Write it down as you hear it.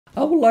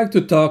I would like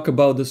to talk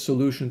about the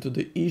solution to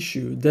the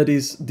issue that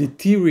is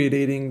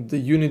deteriorating the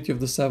unity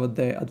of the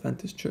Seventh-day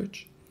Adventist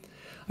Church.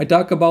 I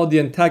talk about the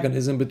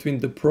antagonism between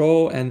the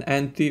pro and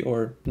anti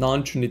or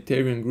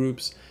non-Trinitarian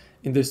groups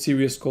in the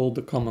series called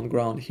The Common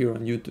Ground here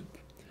on YouTube.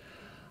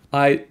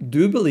 I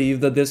do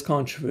believe that this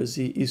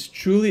controversy is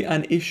truly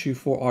an issue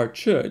for our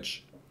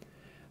church,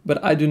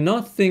 but I do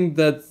not think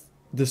that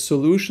the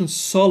solution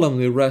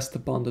solemnly rests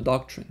upon the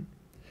doctrine.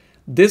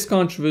 This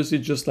controversy,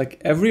 just like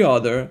every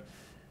other,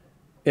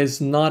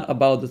 is not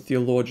about the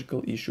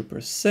theological issue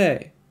per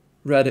se,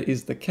 rather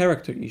is the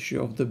character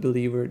issue of the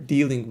believer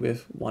dealing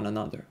with one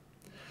another.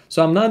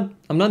 So I'm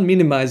not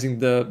minimizing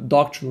the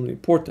doctrinal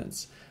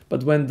importance,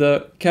 but when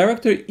the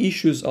character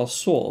issues are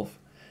solved,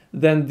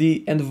 then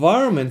the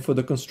environment for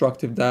the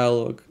constructive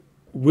dialogue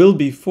will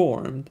be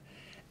formed,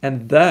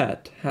 and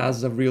that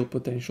has a real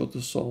potential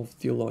to solve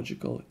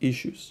theological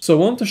issues. So I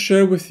want to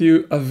share with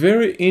you a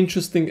very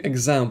interesting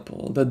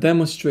example that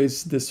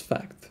demonstrates this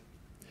fact.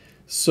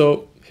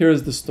 So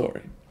here's the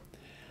story.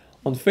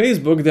 On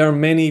Facebook, there are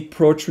many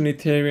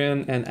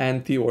pro-Trinitarian and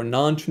anti or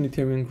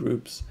non-Trinitarian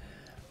groups,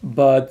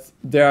 but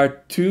there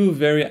are two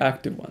very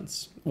active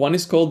ones. One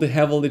is called the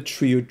Heavenly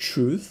Trio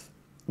Truth,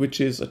 which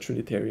is a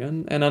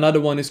Trinitarian, and another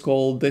one is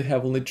called the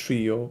Heavenly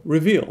Trio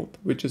Revealed,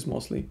 which is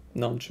mostly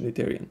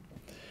non-Trinitarian.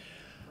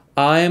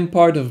 I am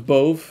part of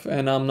both,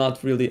 and I'm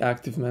not really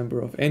active member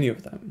of any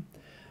of them.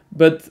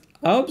 But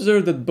I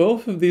observe that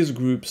both of these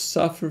groups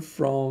suffer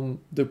from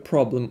the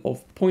problem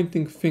of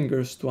pointing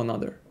fingers to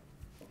another.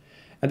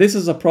 And this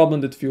is a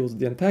problem that fuels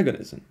the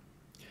antagonism.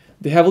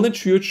 The Heavenly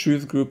Trio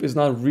Truth group is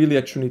not really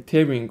a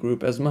Trinitarian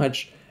group as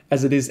much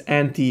as it is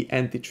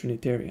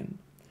anti-Trinitarian.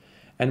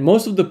 And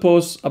most of the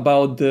posts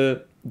about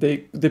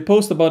they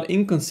post about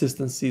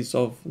inconsistencies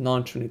of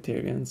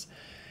non-Trinitarians.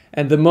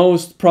 And the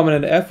most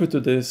prominent effort to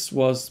this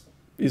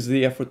is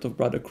the effort of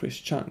Brother Chris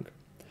Chung.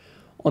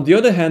 On the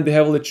other hand, the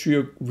Heavenly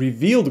Trio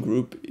Revealed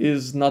group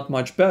is not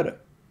much better.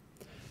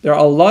 There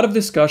are a lot of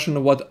discussion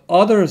of what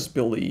others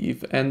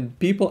believe, and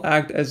people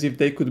act as if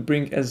they could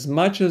bring as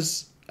much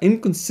as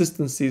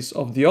inconsistencies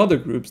of the other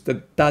groups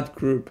that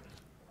group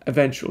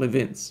eventually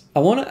wins. I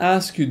want to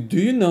ask you, do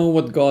you know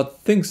what God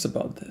thinks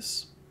about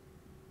this?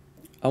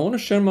 I want to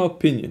share my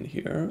opinion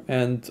here,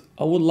 and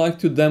I would like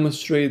to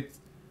demonstrate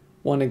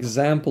one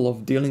example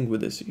of dealing with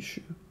this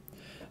issue.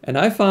 And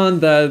I found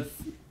that,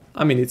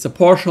 it's a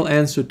partial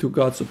answer to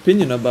God's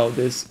opinion about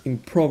this in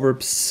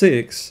Proverbs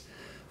 6,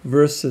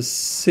 verses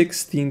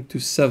 16 to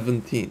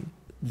 17.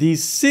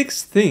 These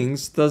 6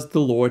 things does the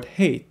Lord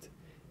hate.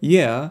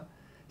 Yeah,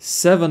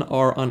 7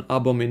 are an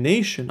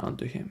abomination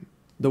unto him.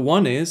 The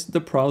one is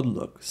the proud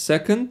look.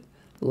 Second,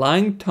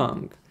 lying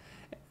tongue,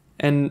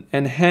 and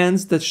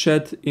hands that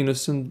shed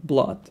innocent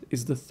blood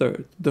is the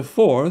third. The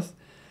fourth,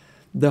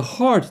 the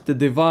heart that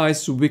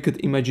devises wicked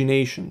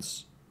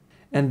imaginations.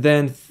 And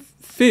then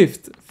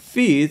fifth,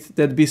 feet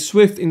that be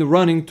swift in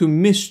running to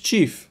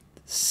mischief.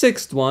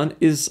 Sixth one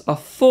is a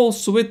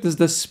false witness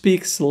that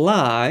speaks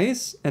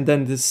lies. And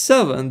then the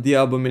seventh, the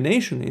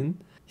abomination in,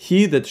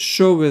 he that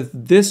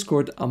showeth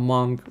discord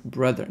among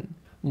brethren.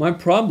 My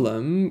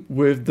problem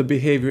with the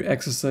behavior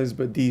exercised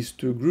by these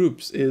two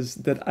groups is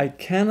that I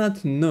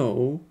cannot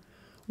know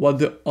what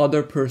the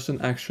other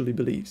person actually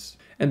believes.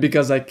 And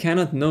because I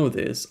cannot know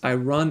this, I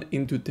run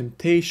into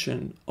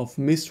temptation of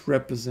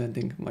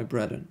misrepresenting my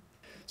brethren.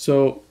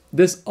 So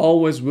this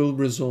always will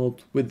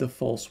result with the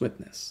false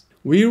witness.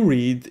 We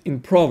read in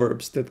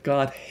Proverbs that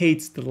God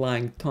hates the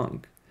lying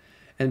tongue.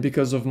 And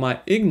because of my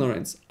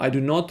ignorance, I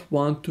do not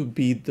want to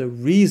be the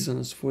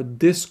reasons for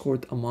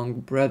discord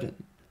among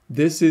brethren.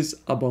 This is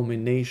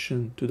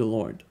abomination to the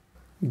Lord.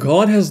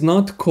 God has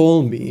not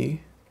called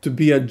me to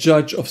be a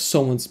judge of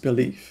someone's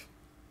belief,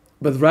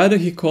 but rather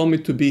he called me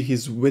to be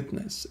his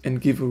witness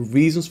and give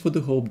reasons for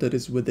the hope that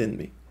is within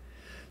me.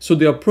 So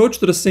the approach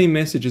to the same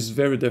message is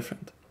very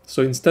different.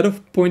 So instead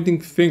of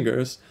pointing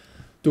fingers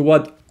to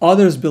what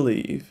others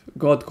believe,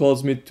 God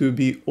calls me to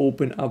be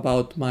open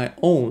about my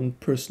own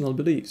personal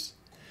beliefs.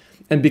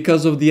 And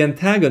because of the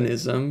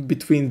antagonism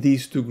between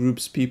these two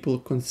groups, people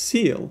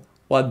conceal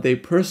what they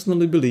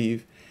personally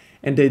believe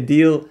and they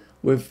deal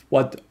with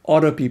what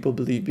other people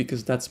believe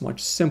because that's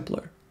much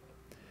simpler.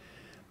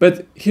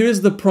 But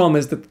here's the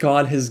promise that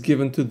God has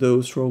given to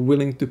those who are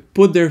willing to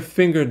put their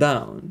finger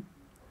down.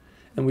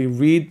 And we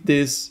read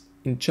this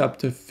in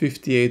chapter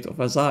 58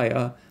 of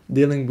Isaiah,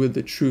 dealing with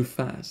the true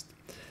fast.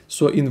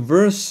 So in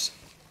verse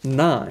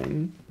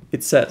 9,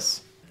 it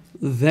says,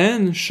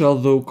 Then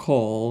shalt thou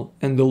call,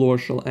 and the Lord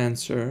shall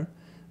answer.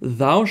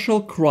 Thou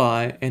shalt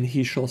cry, and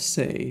he shall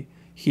say,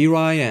 Here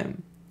I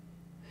am.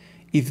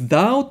 If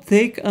thou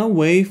take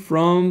away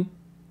from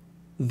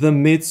the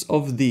midst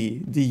of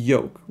thee the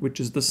yoke, which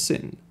is the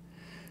sin.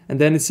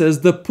 And then it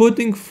says, the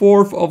putting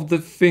forth of the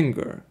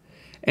finger,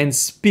 and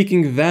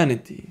speaking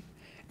vanity.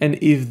 And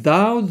if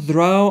thou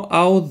draw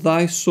out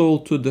thy soul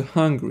to the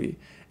hungry,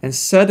 and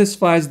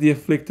satisfies the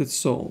afflicted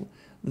soul,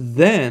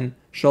 then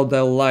shall thy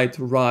light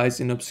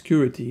rise in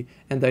obscurity,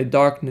 and thy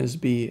darkness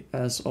be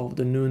as of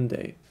the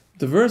noonday.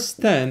 The verse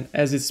 10,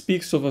 as it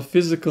speaks of a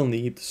physical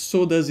need,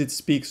 so does it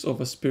speaks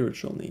of a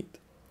spiritual need.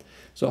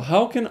 So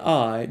how can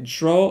I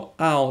draw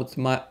out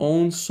my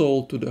own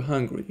soul to the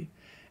hungry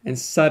and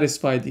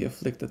satisfy the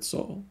afflicted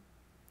soul?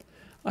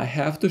 I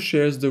have to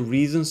share the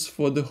reasons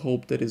for the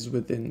hope that is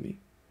within me.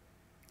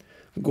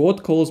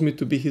 God calls me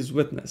to be his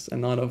witness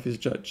and not of his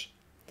judge.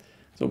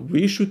 So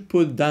we should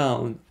put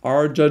down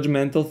our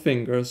judgmental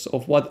fingers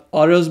of what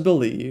others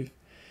believe,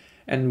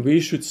 and we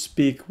should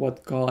speak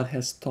what God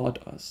has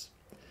taught us.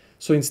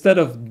 So instead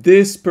of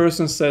this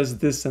person says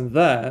this and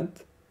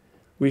that,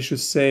 we should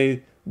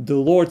say the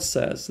Lord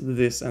says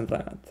this and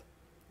that.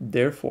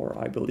 Therefore,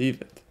 I believe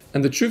it.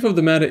 And the truth of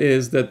the matter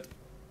is that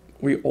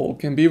we all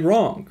can be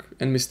wrong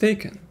and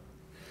mistaken.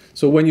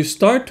 So when you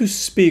start to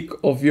speak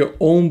of your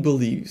own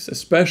beliefs,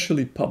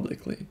 especially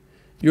publicly,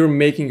 you're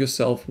making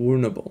yourself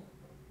vulnerable.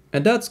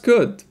 And that's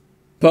good.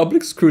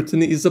 Public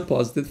scrutiny is a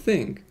positive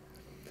thing.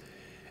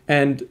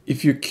 And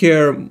if you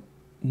care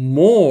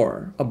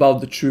more about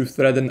the truth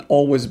rather than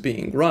always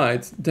being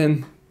right,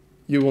 then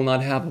you will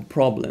not have a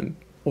problem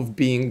of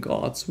being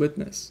God's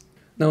witness.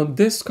 Now,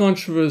 this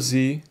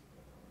controversy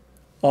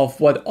of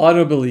what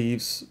other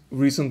beliefs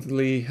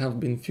recently have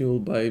been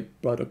fueled by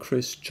Brother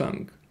Chris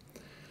Chung.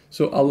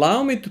 So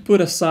allow me to put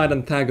aside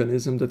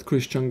antagonism that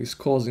Chris Chung is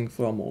causing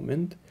for a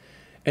moment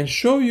and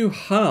show you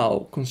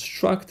how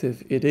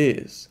constructive it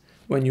is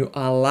when you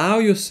allow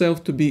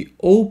yourself to be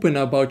open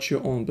about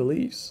your own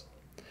beliefs.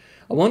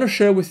 I want to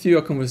share with you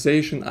a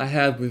conversation I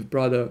had with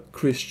Brother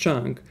Chris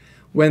Chung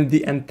when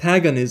the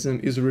antagonism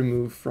is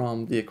removed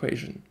from the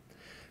equation.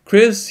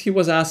 Chris, he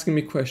was asking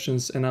me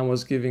questions and I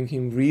was giving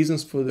him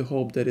reasons for the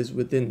hope that is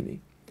within me.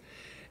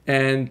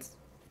 And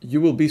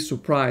you will be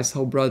surprised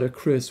how Brother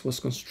Chris was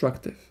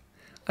constructive.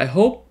 I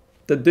hope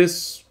that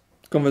this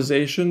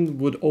conversation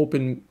would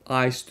open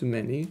eyes to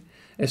many,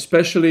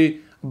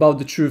 especially about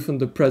the truth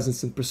and the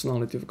presence and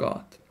personality of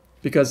God,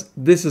 because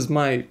this is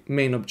my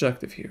main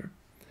objective here.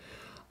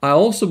 I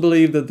also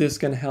believe that this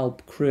can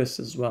help Chris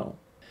as well.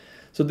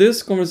 So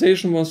this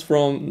conversation was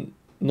from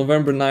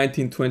November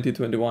 19,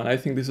 2021. I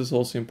think this is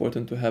also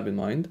important to have in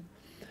mind.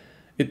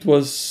 It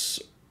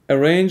was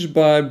arranged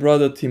by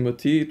Brother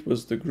Timothy. It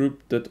was the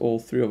group that all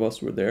three of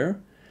us were there,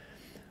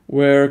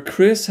 where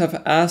Chris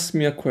have asked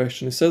me a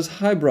question. He says,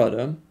 "Hi,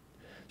 brother.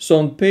 So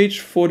on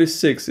page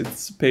 46,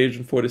 it's page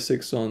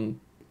 46 on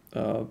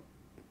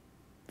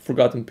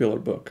Forgotten Pillar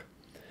book.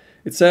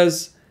 It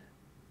says,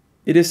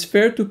 it is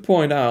fair to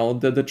point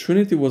out that the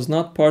Trinity was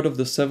not part of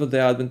the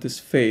Seventh-day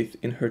Adventist faith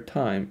in her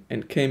time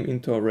and came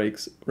into our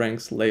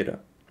ranks later.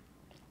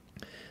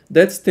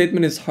 That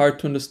statement is hard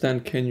to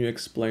understand. Can you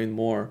explain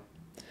more?"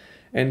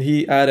 And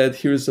he added,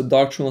 here's a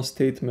doctrinal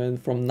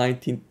statement from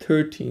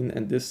 1913,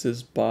 and this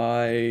is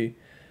by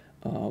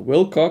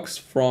Wilcox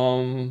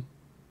from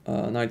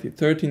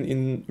 1913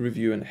 in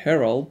Review and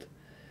Herald,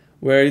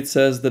 where it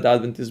says that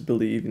Adventists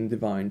believe in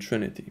divine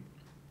Trinity.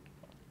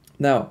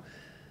 Now,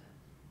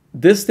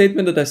 this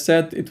statement that I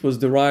said, it was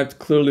derived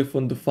clearly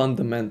from the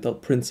fundamental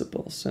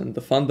principles, and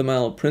the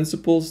fundamental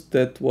principles,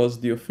 that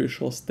was the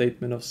official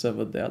statement of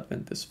Seventh-day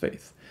Adventist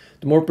faith.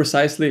 More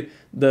precisely,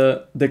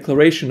 the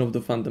declaration of the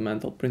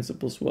fundamental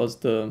principles was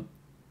the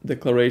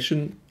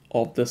declaration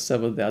of the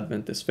Seventh-day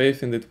Adventist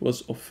faith, and it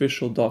was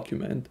official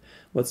document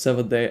what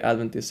Seventh-day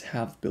Adventists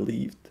have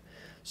believed.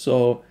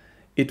 So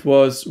it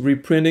was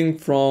reprinting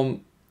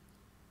from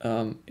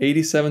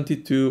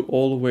 1872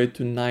 all the way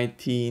to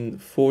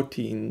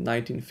 1914,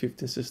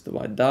 1915, Sister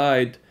White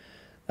died.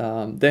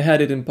 They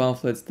had it in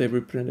pamphlets, they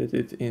reprinted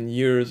it in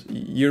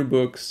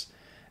yearbooks,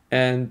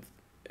 and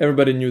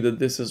everybody knew that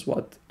this is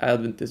what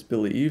Adventists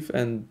believe,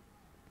 and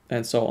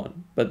so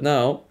on. But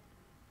now,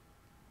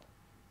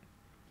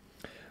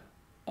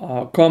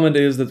 comment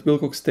is that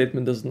Wilcox's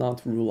statement does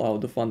not rule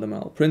out the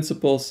fundamental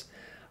principles.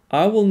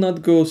 I will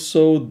not go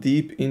so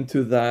deep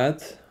into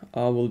that.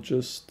 I will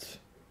just,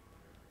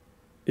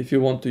 if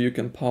you want to, you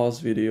can pause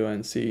video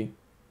and see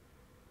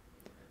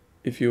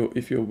if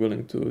you're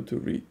willing to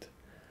read.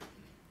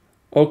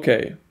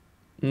 Okay.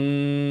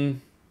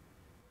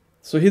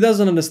 So he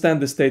doesn't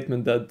understand the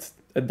statement that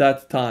at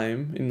that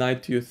time, in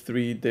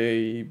 1903,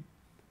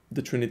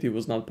 the Trinity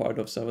was not part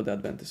of Seventh-day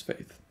Adventist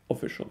faith,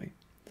 officially.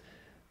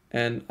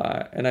 And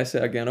I say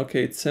again,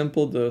 okay, it's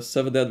simple. The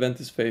Seventh-day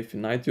Adventist faith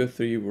in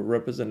 1903 were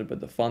represented by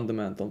the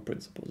fundamental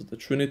principles. The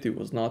Trinity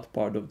was not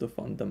part of the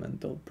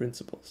fundamental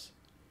principles.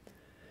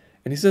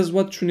 And he says,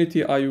 what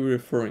Trinity are you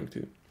referring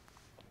to?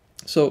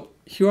 So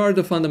here are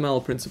the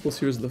fundamental principles.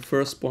 Here's the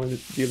first point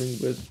dealing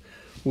with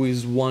who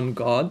is one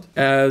God.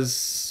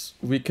 As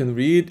we can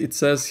read, it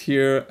says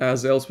here,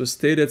 as elsewhere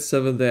stated,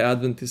 Seventh-day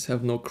Adventists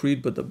have no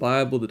creed but the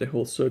Bible, that they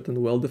hold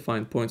certain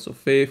well-defined points of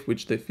faith,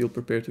 which they feel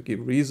prepared to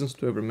give reasons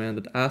to every man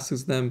that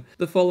asks them.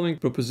 The following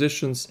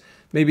propositions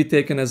may be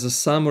taken as a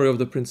summary of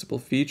the principal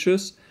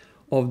features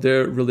of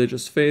their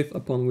religious faith,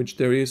 upon which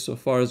there is, so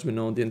far as we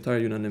know, the entire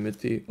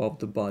unanimity of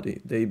the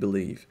body they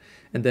believe.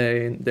 And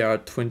then there are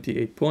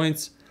 28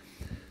 points.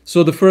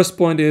 So the first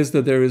point is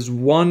that there is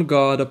one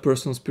God, a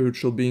personal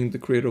spiritual being, the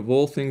creator of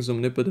all things,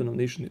 omnipotent,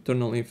 omniscient,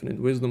 eternal, infinite,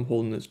 wisdom,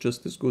 holiness,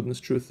 justice, goodness,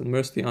 truth, and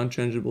mercy,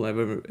 unchangeable,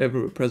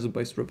 ever present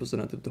by his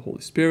representative, the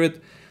Holy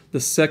Spirit. The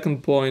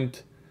second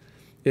point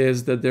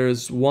is that there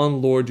is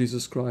one Lord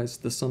Jesus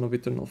Christ, the Son of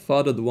eternal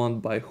Father, the one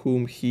by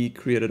whom he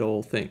created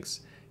all things.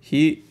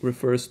 He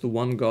refers to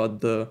one God,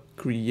 the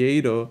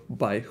creator,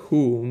 by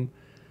whom,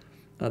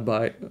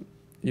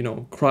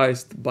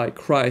 Christ, by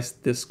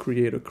Christ, this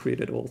creator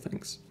created all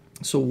things.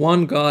 So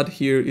one God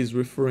here is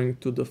referring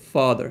to the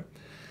Father.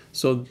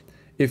 So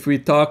if we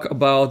talk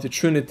about the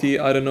Trinity,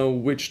 I don't know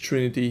which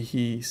Trinity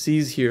he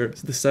sees here.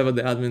 The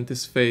Seventh-day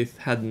Adventist faith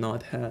had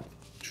not had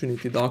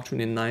Trinity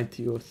doctrine in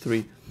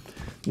 1903,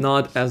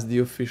 not as the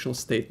official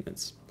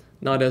statements,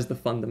 not as the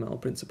fundamental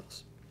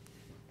principles.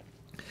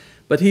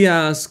 But he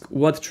asked,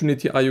 what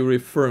Trinity are you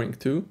referring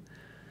to?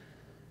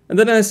 And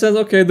then I said,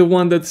 okay, the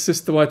one that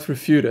Sister White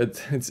refuted.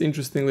 It's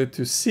interestingly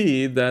to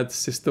see that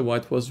Sister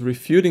White was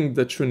refuting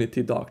the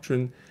Trinity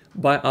doctrine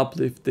by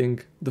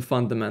uplifting the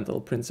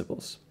fundamental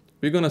principles.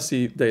 We're going to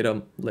see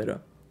data later.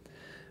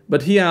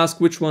 But he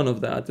asked which one of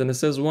that, and it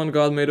says one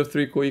God made of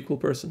three co-equal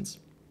persons.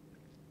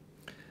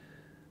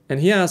 And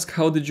he asked,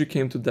 how did you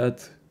came to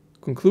that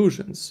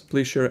conclusions?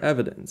 Please share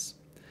evidence.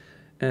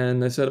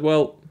 And I said,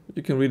 well,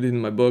 you can read it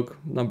in my book,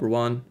 number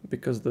 1,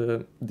 because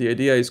the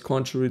idea is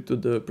contrary to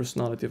the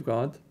personality of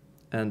God.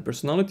 And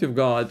personality of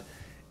God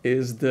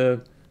is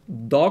the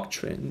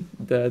doctrine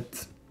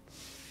that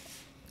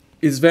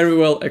is very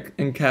well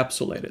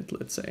encapsulated,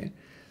 let's say.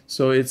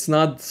 So it's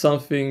not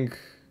something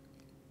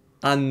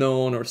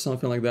unknown or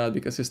something like that,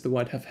 because Sister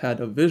White have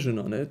had a vision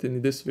on it.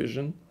 In this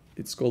vision,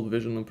 it's called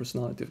Vision on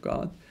Personality of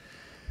God.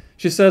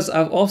 She says,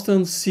 I've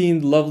often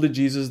seen lovely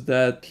Jesus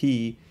that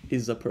he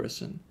is a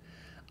person.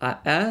 I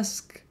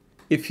ask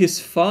if his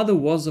father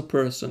was a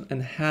person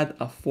and had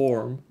a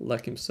form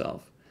like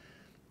himself.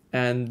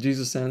 And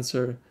Jesus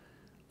answered,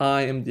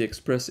 I am the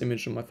express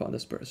image of my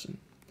Father's person.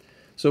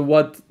 So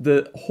what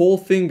the whole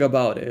thing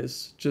about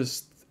is,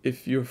 just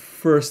if you're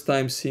first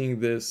time seeing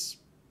this,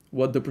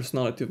 what the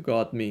personality of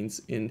God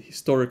means in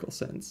historical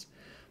sense.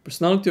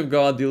 Personality of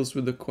God deals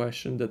with the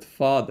question that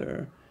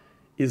Father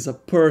is a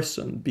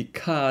person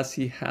because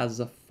he has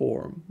a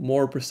form.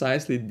 More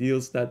precisely, it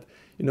deals that,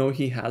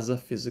 he has a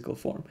physical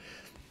form.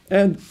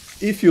 And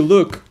if you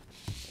look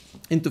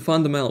into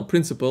fundamental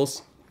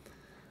principles,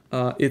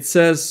 it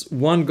says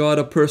one God,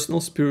 a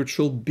personal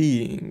spiritual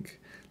being.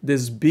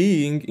 This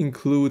being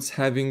includes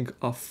having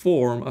a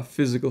form, a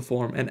physical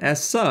form. And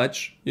as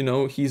such,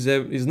 he's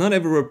not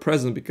everywhere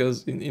present,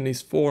 because in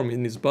his form,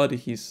 in his body,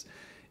 he's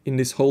in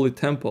this holy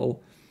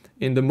temple,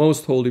 in the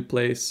most holy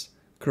place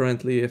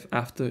currently, if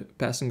after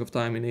passing of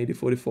time in AD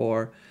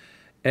 44.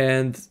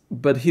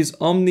 But his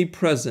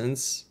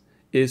omnipresence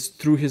is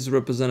through his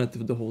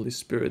representative, the Holy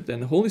Spirit.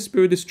 And the Holy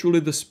Spirit is truly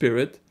the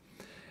Spirit.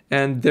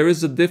 And there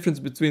is a difference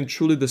between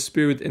truly the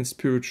Spirit and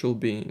spiritual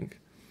being.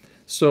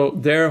 So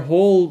their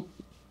whole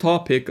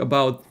topic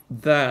about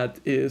that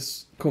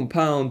is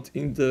compound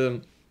in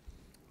the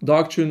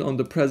doctrine on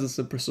the presence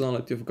and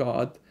personality of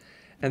God.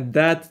 And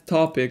that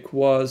topic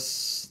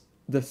was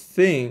the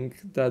thing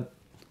that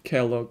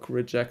Kellogg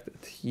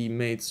rejected. He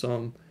made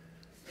some,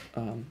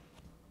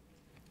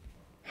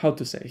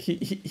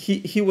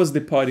 he was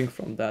departing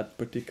from that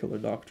particular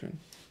doctrine.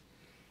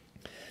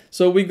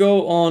 So we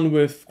go on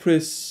with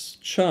Chris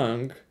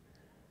Chung,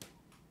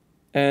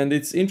 and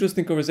it's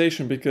interesting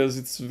conversation because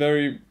it's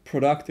very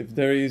productive.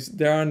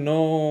 There are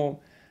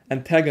no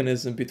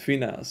antagonism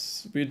between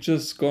us. We're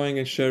just going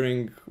and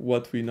sharing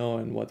what we know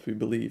and what we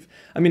believe.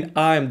 I mean,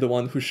 I am the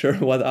one who shares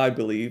what I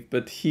believe,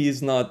 but he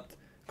is not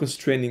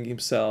constraining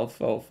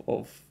himself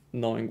of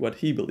knowing what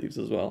he believes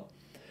as well.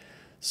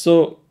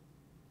 So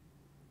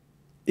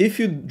if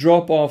you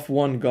drop off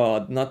one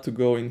God, not to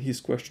go in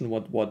his question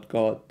what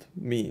God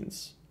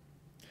means.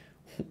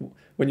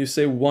 When you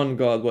say one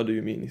God, what do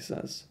you mean? He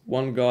says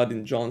one God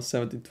in John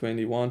 17,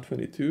 21,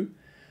 22.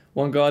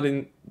 One God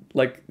in,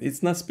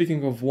 it's not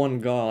speaking of one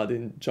God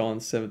in John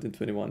 17,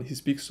 21. He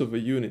speaks of a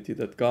unity,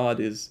 that God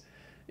is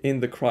in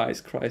the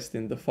Christ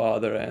in the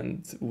Father,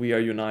 and we are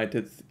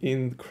united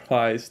in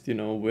Christ,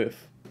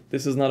 with,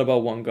 this is not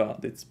about one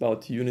God. It's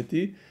about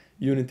unity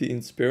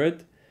in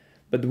spirit.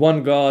 But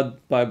one God,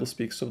 Bible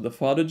speaks of the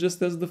Father,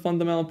 just as the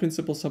fundamental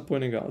principles are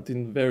pointing out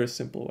in a very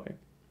simple way.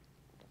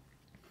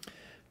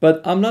 But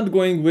I'm not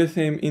going with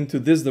him into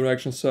this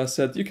direction, so I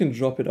said, you can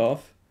drop it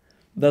off.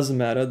 Doesn't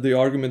matter. The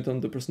argument on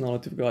the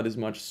personality of God is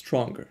much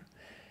stronger.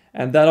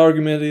 And that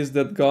argument is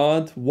that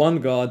one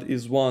God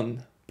is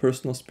one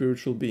personal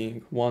spiritual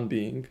being, one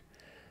being.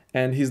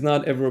 And he's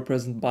not ever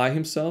present by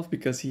himself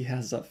because he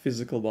has a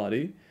physical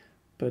body,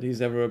 but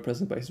he's ever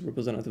present by his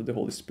representative, the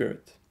Holy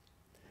Spirit.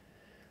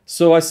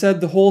 So I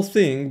said the whole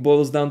thing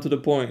boils down to the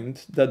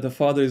point that the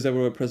Father is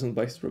ever present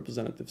by his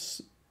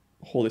representative's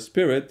Holy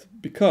Spirit,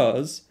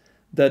 because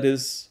that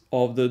is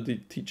of the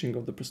teaching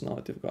of the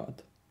personality of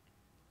God.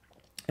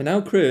 And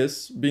now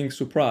Chris, being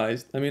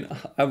surprised,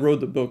 I wrote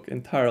the book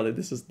entirely.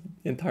 This is the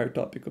entire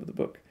topic of the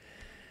book.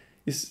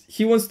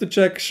 he wants to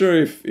check,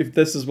 sure, if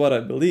this is what I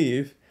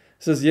believe.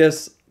 He says,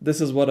 yes, this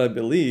is what I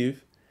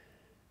believe.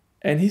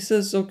 And he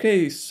says,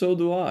 okay, so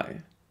do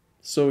I.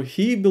 So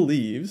he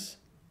believes,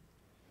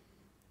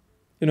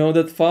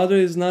 that Father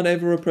is not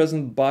ever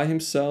present by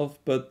himself,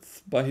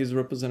 but by his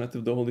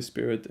representative, the Holy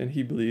Spirit. And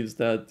he believes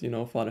that,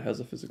 Father has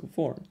a physical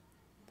form.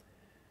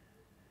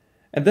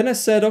 And then I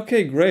said,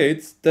 okay,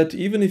 great, that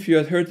even if you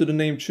adhere to the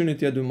name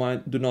Trinity, I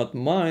do not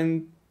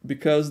mind,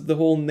 because the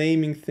whole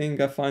naming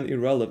thing I find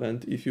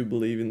irrelevant if you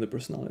believe in the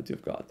personality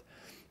of God.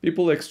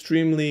 People are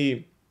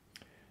extremely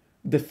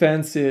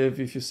defensive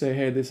if you say,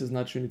 hey, this is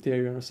not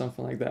Trinitarian or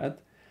something like that.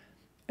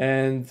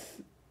 And,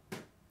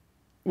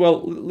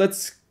 well,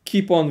 let's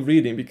keep on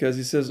reading, because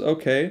he says,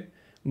 okay,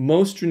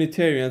 most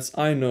Trinitarians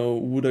I know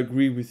would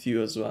agree with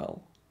you as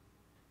well.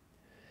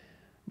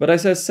 But I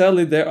said,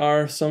 sadly, there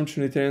are some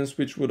Trinitarians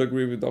which would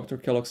agree with Dr.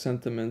 Kellogg's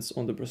sentiments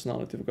on the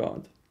personality of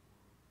God.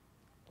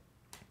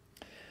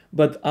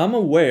 But I'm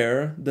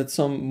aware that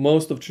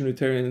most of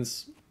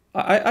Trinitarians,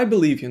 I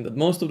believe him, that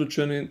most of the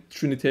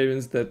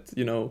Trinitarians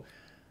that,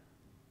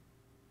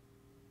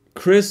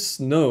 Chris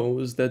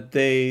knows that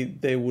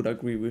they would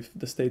agree with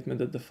the statement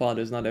that the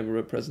Father is not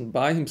ever present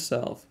by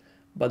himself,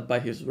 but by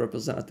his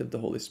representative, the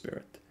Holy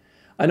Spirit.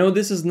 I know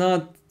this is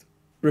not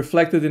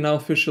reflected in our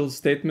official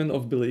statement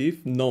of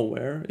belief,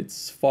 nowhere.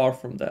 It's far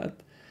from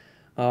that.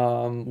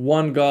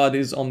 One God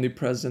is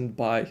omnipresent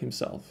by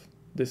himself.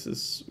 This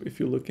is, if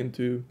you look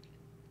into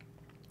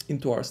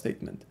our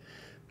statement.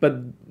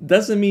 But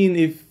doesn't mean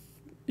if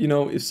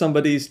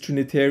somebody is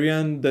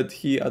Trinitarian that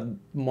he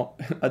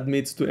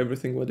admits to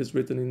everything what is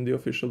written in the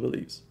official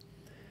beliefs.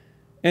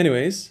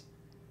 Anyways,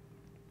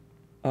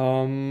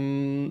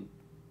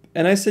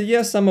 and I said,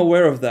 yes, I'm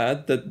aware of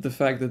that the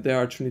fact that there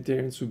are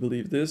Trinitarians who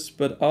believe this,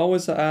 but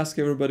always I ask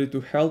everybody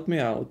to help me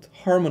out,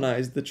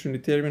 harmonize the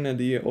Trinitarian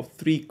idea of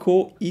three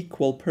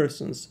co-equal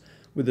persons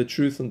with the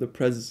truth and the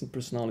presence and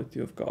personality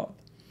of God.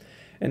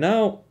 And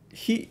now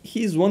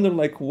he's wondering,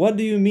 like, what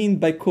do you mean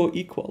by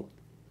co-equal?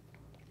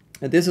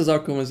 And this is our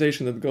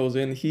conversation that goes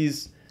in.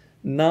 He's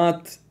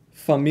not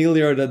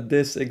familiar that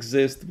this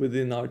exists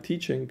within our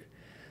teaching,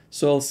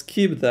 so I'll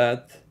skip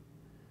that.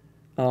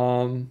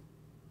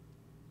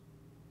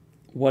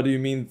 What do you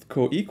mean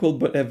co-equal?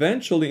 But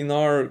eventually in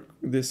our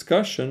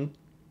discussion,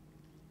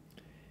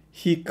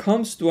 he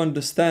comes to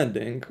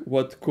understanding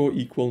what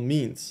co-equal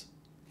means.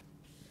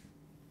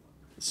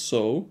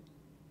 So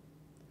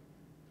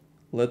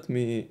let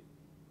me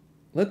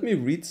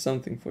read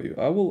something for you.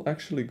 I will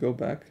actually go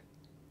back.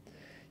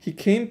 He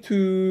came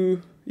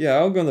to,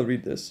 I'm gonna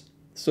read this.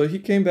 So he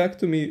came back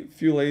to me a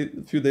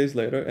few days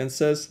later and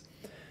says,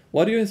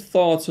 what are your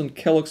thoughts on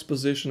Kellogg's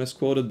position as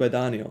quoted by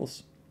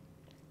Daniels?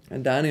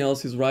 And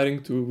Daniels is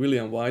writing to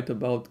William White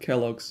about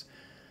Kellogg's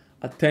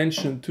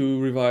attention to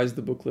revise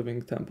the book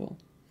Living Temple.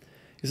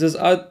 He says,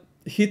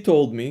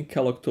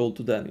 Kellogg told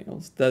to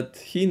Daniels, that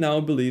he now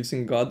believes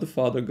in God the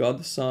Father, God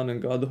the Son,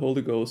 and God the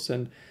Holy Ghost,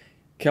 and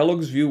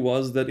Kellogg's view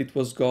was that it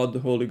was God the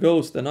Holy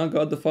Ghost, and not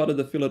God the Father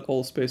that filled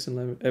all space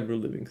and every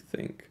living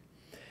thing.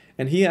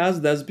 And he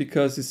asked that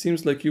because it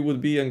seems like you would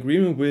be in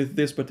agreement with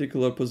this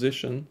particular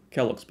position,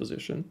 Kellogg's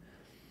position,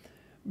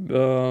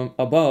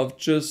 above,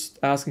 just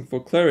asking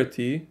for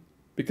clarity,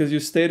 because you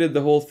stated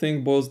the whole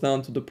thing boils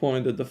down to the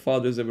point that the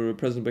Father is ever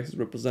represented by his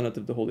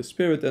representative, the Holy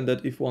Spirit, and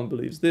that if one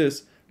believes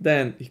this,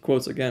 then, he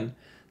quotes again,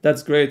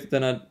 that's great,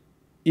 then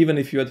even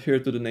if you adhere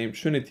to the name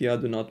Trinity, I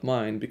do not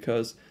mind,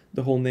 because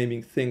the whole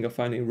naming thing I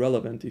find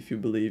irrelevant if you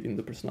believe in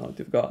the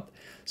personality of God.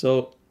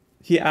 So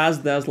he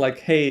asked us, like,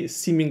 hey,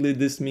 seemingly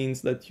this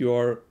means that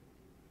you're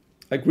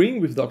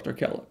agreeing with Dr.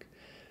 Kellogg.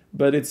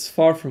 But it's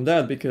far from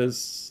that,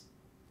 because,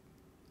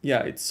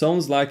 it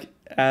sounds like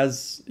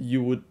as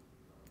you would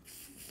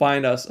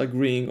find us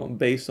agreeing on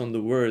based on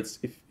the words,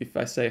 if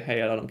I say,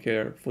 hey, I don't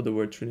care for the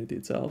word Trinity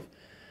itself.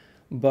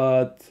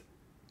 But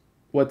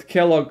what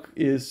Kellogg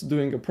is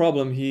doing a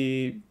problem,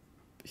 he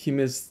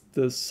missed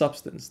the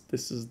substance.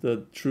 This is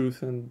the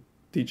truth and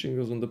teaching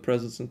on the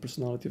presence and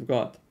personality of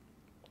God.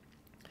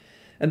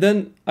 And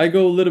then I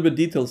go a little bit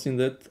details in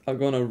that. I'm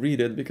going to read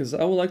it because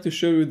I would like to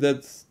show you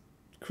that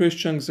Chris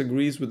Chung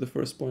agrees with the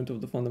first point of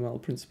the fundamental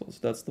principles.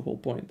 That's the whole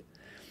point.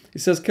 He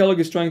says Kellogg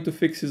is trying to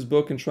fix his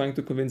book and trying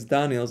to convince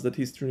Daniels that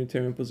his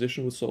Trinitarian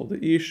position will solve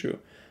the issue.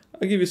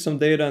 I'll give you some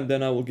data and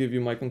then I will give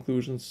you my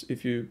conclusions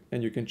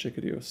and you can check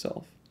it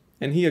yourself.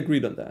 And he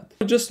agreed on that.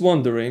 Just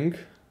wondering,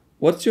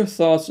 what's your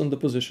thoughts on the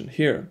position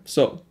here?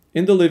 So,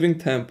 in the Living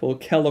Temple,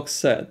 Kellogg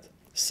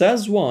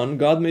says one,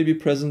 God may be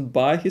present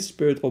by his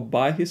spirit or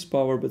by his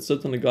power, but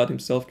certainly God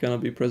himself cannot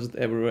be present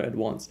everywhere at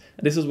once.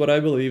 And this is what I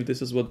believe.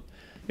 This is what,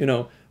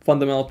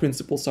 fundamental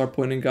principles are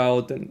pointing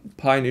out, and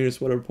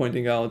pioneers what are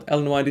pointing out.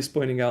 Ellen White is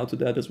pointing out to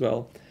that as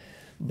well.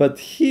 But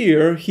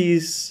here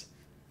he's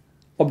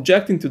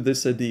objecting to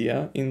this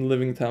idea in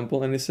Living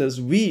Temple, and he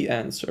says we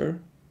answer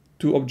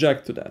to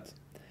object to that.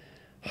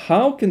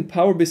 How can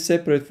power be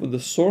separate from the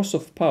source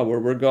of power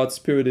where God's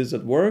spirit is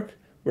at work,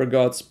 where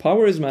God's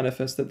power is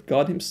manifested,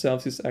 God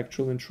himself is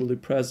actually and truly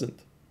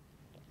present?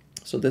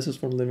 So this is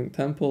from Living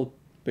Temple,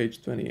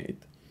 page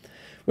 28.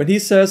 When he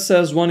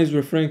says one is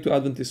referring to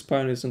Adventist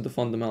pioneers and the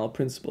fundamental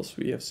principles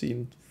we have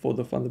seen for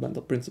the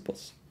fundamental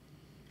principles.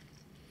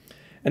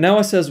 And now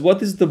I says,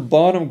 what is the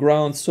bottom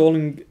ground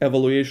soling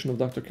evaluation of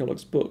Dr.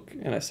 Kellogg's book?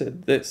 And I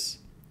said this.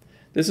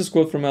 This is a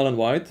quote from Ellen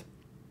White.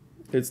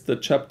 It's the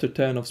chapter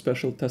 10 of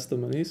Special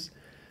Testimonies,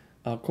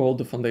 called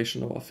The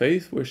Foundation of Our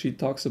Faith, where she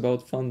talks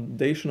about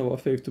foundation of our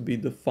faith to be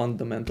the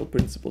fundamental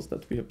principles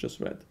that we have just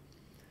read.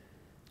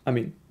 I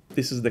mean,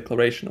 this is a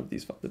declaration of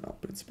these fundamental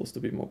principles, to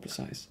be more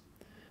precise.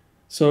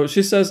 So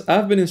she says,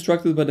 I've been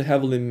instructed by the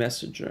heavenly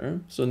messenger.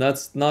 So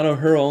that's not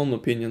her own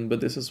opinion, but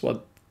this is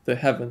what the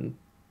heaven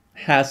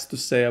has to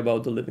say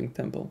about the living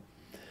temple.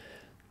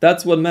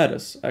 That's what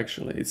matters,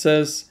 actually. It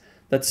says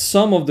that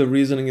some of the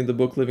reasoning in the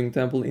book Living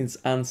Temple is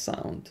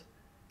unsound.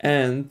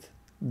 And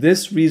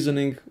this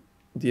reasoning,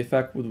 the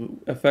effect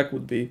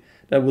would be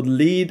that would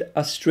lead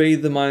astray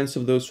the minds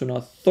of those who are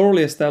not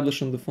thoroughly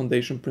established on the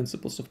foundation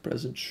principles of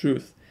present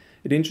truth.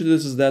 It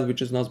introduces that which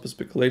is not but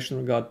speculation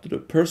in regard to the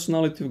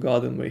personality of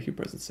God and where he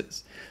presence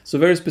is. So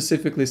very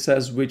specifically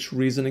says which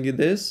reasoning it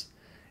is.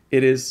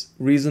 It is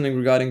reasoning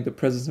regarding the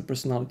presence and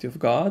personality of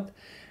God.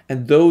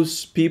 And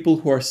those people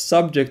who are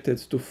subjected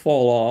to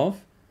fall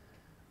off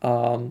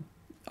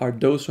are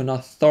those who are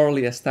not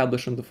thoroughly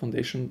established on the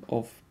foundation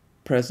of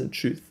present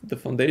truth. The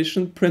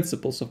foundation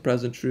principles of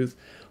present truth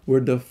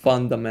were the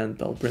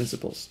fundamental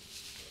principles.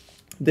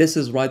 This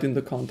is right in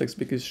the context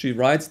because she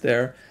writes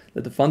there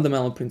that the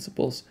fundamental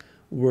principles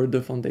were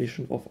the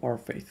foundation of our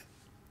faith.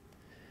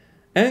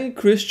 And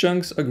Chris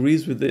Chung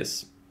agrees with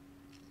this.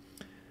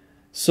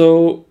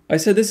 So I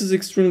said this is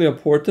extremely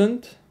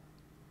important,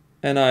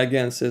 and I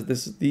again says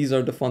these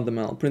are the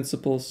fundamental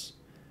principles,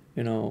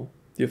 the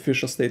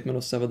official statement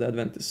of Seventh-day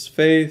Adventist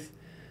faith,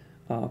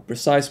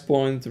 precise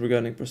point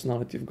regarding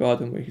personality of God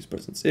and where his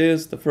presence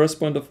is, the first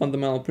point of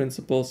fundamental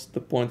principles,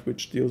 the point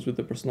which deals with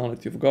the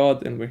personality of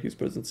God and where his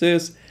presence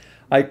is.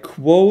 I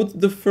quote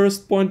the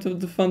first point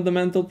of the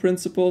fundamental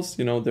principles,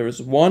 there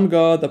is one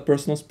God, a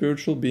personal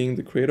spiritual being,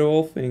 the creator of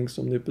all things,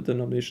 omnipotent,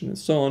 omniscient, and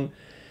so on,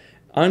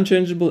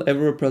 unchangeable,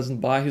 ever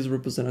present by his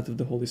representative,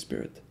 the Holy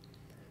Spirit.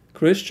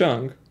 Chris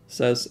Chung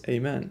says,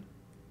 Amen.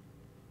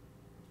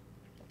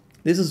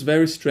 This is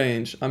very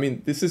strange. I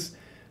mean, this is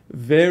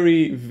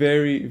very,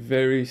 very,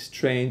 very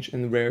strange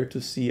and rare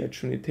to see a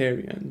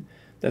Trinitarian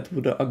that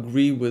would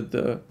agree with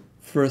the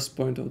first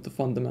point of the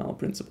fundamental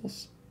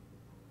principles,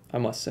 I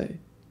must say.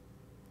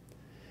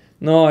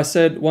 No, I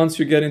said once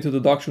you get into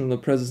the doctrine of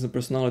the presence and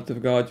personality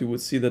of God, you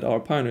would see that our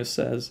pioneer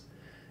says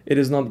it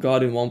is not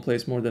God in one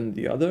place more than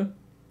the other.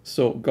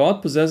 So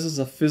God possesses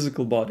a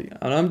physical body,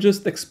 and I'm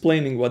just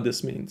explaining what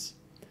this means.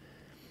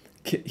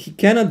 He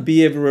cannot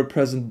be ever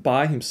present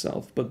by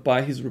himself, but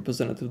by his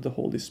representative, the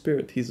Holy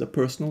Spirit. He's a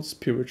personal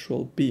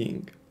spiritual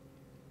being.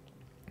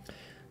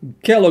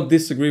 Kellogg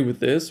disagreed with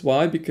this.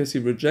 Why? Because he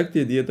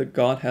rejected the idea that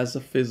God has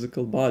a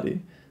physical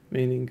body,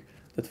 meaning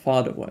that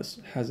Father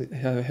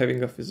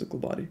having a physical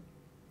body.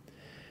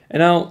 And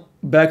now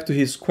back to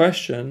his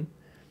question.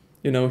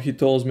 He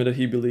tells me that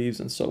he believes,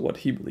 and so what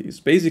he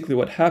believes. Basically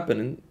what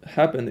happened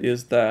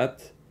is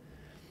that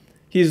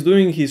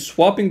he's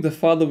swapping the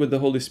Father with the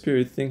Holy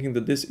Spirit, thinking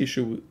that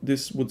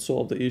this would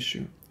solve the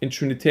issue. In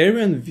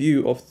Trinitarian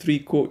view of three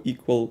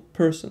co-equal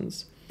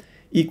persons,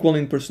 equal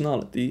in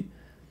personality,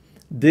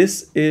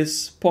 this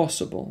is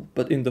possible.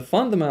 But in the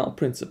fundamental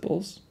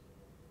principles,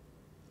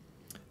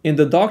 in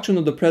the doctrine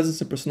of the presence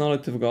and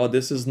personality of God,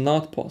 this is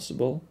not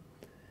possible.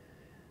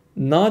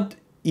 Not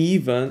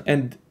even,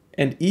 and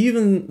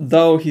even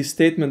though his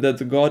statement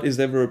that God is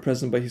ever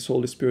present by his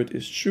Holy Spirit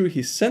is true,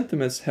 his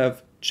sentiments have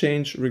not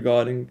changed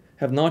regarding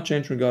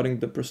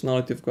the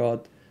personality of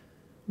God,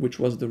 which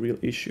was the real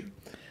issue.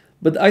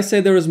 But I say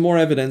there is more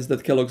evidence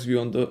that Kellogg's view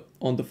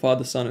on the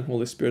Father, Son, and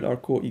Holy Spirit are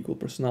co-equal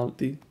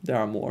personality. There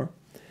are more,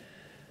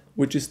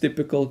 which is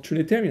typical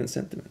Trinitarian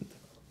sentiment.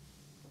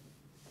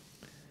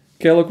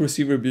 Kellogg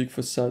received rebuke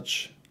for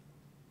such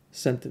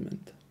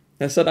sentiment.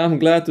 I said, I'm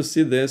glad to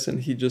see this,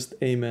 and he just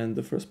amen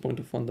the first point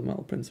of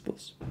fundamental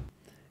principles.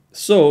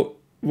 So,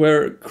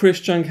 where Chris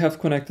Chung have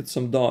connected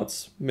some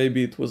dots,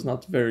 maybe it was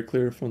not very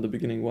clear from the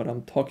beginning what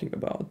I'm talking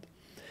about.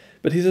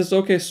 But he says,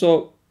 okay,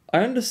 so I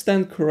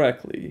understand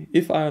correctly,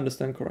 if I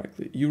understand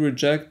correctly, you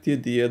reject the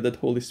idea that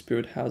Holy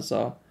Spirit has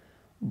a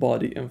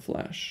body and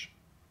flesh.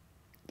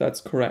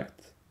 That's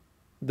correct.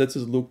 That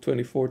is Luke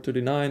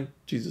 24:39.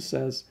 Jesus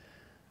says,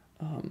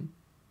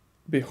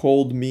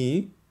 behold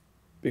me,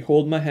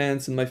 behold my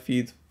hands and my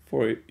feet,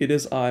 for it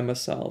is I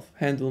myself.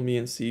 Handle me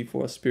and see,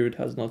 for a spirit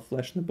has not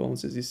flesh and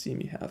bones as you see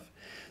me have.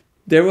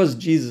 There was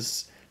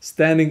Jesus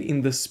standing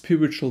in the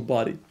spiritual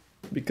body,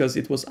 because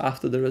it was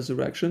after the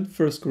resurrection.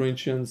 1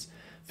 Corinthians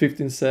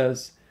 15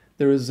 says,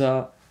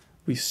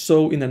 we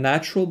sow in a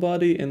natural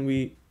body and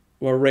we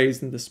were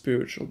raised in the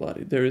spiritual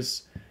body. There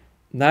is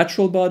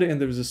natural body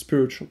and there is a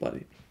spiritual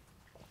body.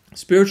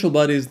 Spiritual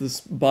body is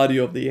this body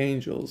of the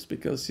angels,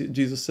 because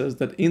Jesus says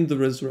that in the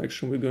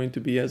resurrection we're going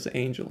to be as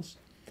angels.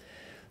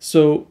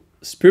 So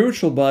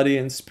spiritual body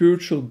and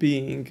spiritual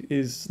being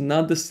is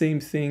not the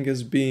same thing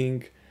as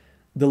being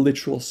the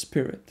literal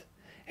spirit.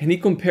 And he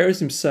compares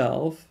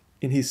himself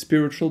in his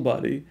spiritual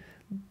body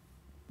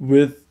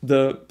with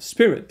the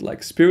spirit,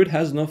 like spirit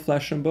has no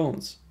flesh and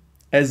bones,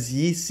 as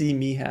ye see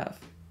me have.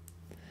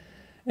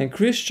 And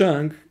Chris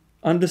Chung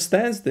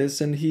understands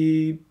this and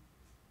he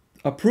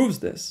approves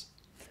this.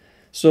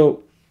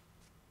 So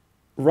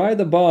right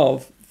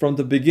above, from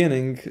the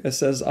beginning, it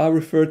says, I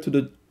refer to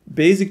the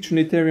basic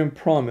Trinitarian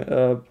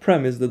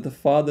premise that the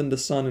Father and the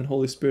Son and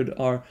Holy Spirit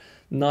are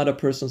not a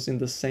persons in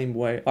the same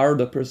way, are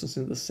the persons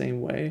in the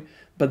same way,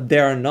 but they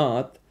are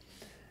not.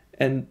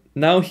 And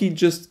now he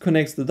just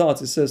connects the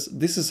dots. It says,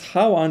 this is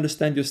how I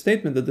understand your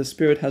statement that the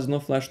Spirit has no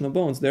flesh, no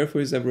bones,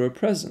 therefore is everywhere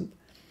present.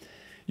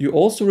 You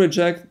also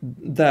reject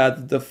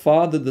that the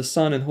Father, the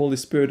Son, and Holy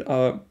Spirit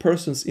are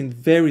persons in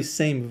very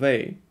same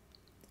way.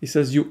 He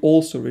says you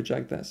also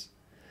reject this.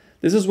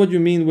 This is what you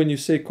mean when you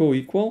say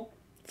co-equal,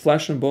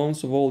 flesh and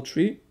bones of all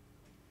three.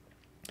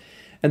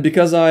 And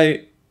because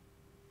I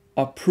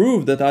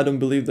approve that I don't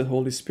believe the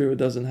Holy Spirit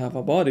doesn't have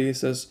a body, he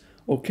says,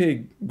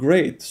 okay,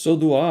 great, so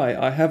do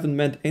I. I haven't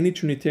met any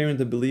Trinitarian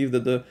that believe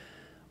that the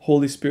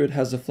Holy Spirit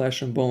has a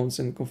flesh and bones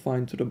and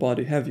confined to the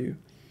body, have you?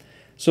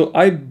 So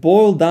I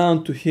boil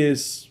down to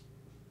his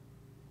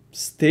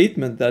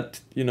statement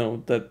that,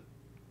 that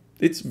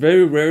it's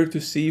very rare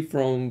to see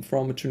from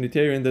a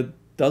Trinitarian that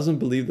doesn't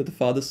believe that the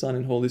Father, Son,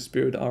 and Holy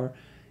Spirit are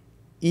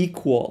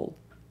equal,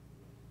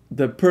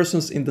 the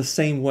persons in the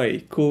same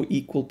way,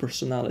 co-equal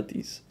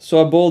personalities.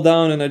 So I boil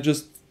down and I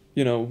just,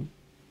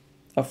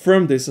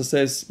 affirm this and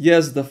says,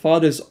 yes, the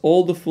Father is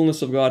all the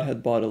fullness of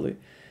Godhead bodily.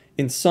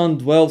 In Son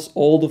dwells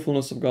all the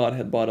fullness of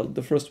Godhead bodily.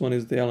 The first one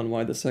is the Ellen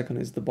White, the second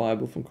is the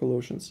Bible from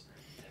Colossians.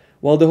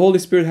 While the Holy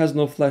Spirit has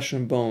no flesh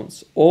and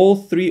bones. All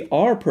three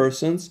are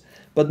persons,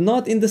 but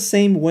not in the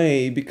same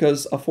way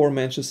because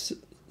aforementioned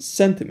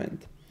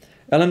sentiment.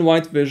 Ellen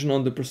White's vision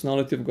on the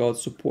personality of God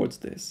supports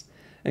this.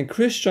 And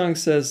Chris Chung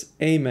says,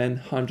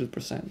 amen,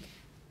 100%.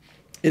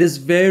 It is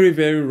very,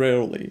 very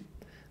rarely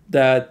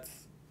that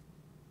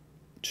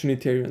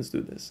Trinitarians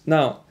do this.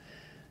 Now,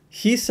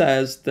 he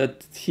says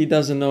that he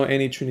doesn't know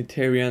any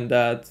Trinitarian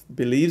that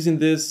believes in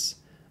this,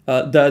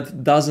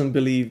 that doesn't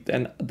believe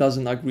and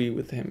doesn't agree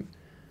with him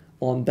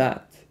on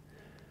that.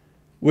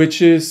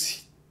 Which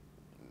is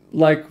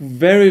like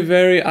very,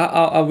 very,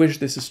 I wish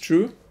this is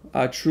true.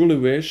 I truly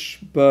wish,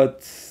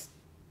 but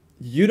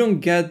you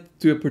don't get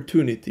the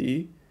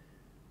opportunity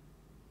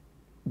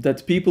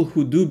that people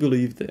who do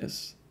believe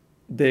this,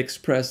 they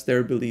express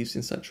their beliefs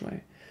in such a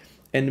way.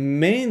 And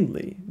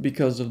mainly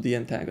because of the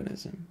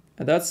antagonism.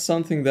 And that's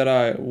something that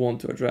I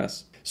want to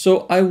address.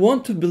 So I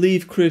want to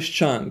believe Chris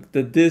Chung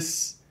that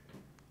this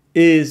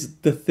is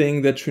the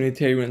thing that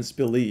Trinitarians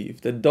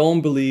believe, that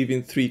don't believe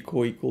in three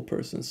co-equal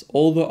persons,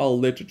 although our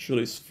literature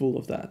is full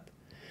of that.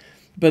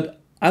 But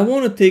I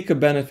want to take a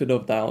benefit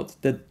of doubt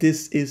that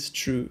this is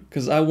true,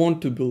 because I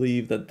want to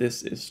believe that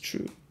this is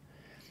true.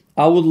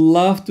 I would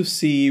love to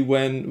see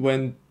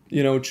when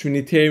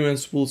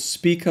Trinitarians will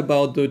speak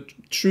about the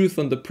truth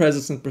on the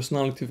presence and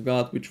personality of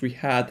God, which we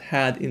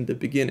had in the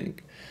beginning.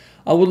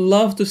 I would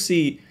love to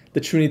see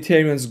the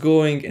Trinitarians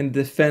going and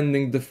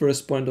defending the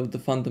first point of the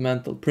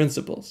fundamental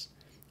principles.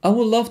 I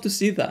would love to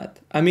see that.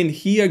 I mean,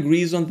 he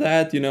agrees on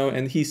that,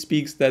 and he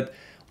speaks that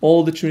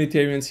all the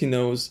Trinitarians he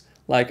knows,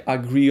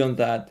 agree on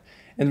that.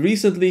 And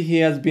recently he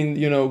has been,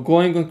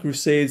 going on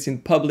crusades in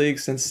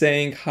publics and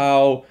saying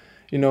how,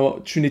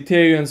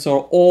 Trinitarians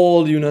are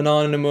all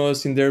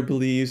unanimous in their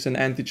beliefs and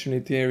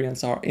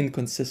anti-Trinitarians are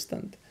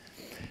inconsistent.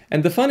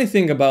 And the funny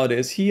thing about it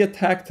is he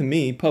attacked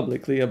me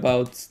publicly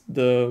about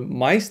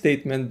my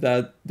statement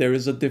that there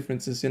is a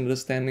difference in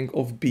understanding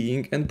of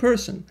being and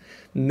person.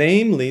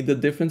 Namely, the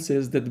difference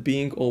is that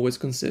being always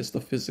consists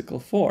of physical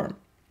form.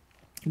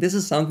 This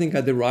is something I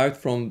derived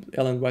from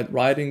Ellen White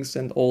writings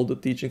and all the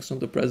teachings on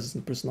the presence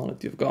and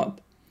personality of God.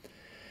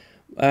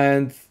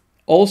 And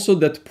also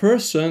that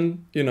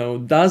person,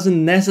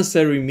 doesn't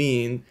necessarily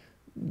mean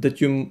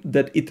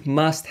that it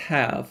must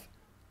have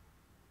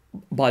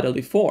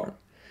bodily form.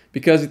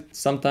 Because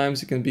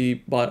sometimes it can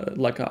be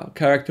like a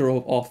character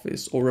of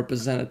office or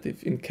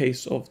representative in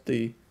case of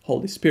the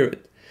Holy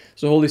Spirit.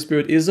 So Holy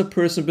Spirit is a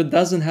person but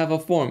doesn't have a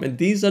form. And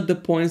these are the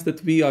points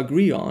that we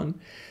agree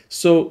on.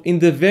 So in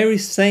the very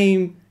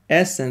same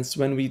essence,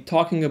 when we're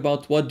talking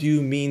about what do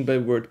you mean by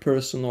word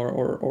person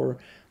or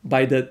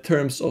by the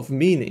terms of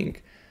meaning,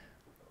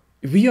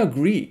 we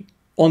agree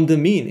on the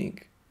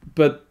meaning.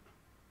 But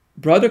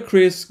Brother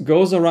Chris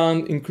goes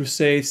around in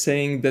crusade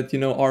saying that,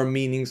 our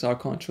meanings are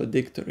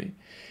contradictory.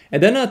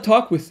 And then I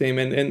talk with him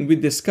and we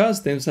discuss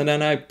things, and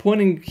then I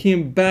pointing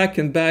him back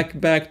and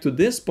back to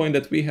this point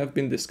that we have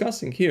been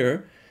discussing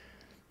here.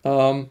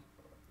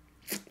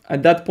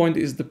 At that point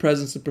is the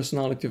presence and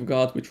personality of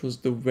God, which was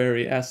the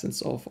very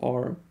essence of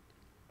our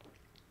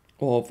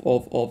of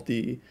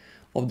the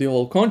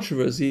whole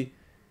controversy.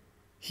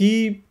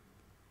 He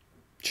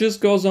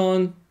just goes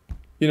on,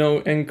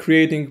 and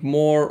creating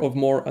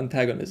more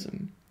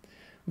antagonism,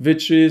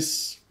 which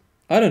is,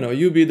 I don't know,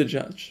 you be the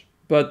judge.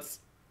 But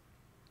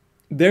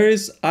there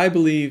is, I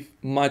believe,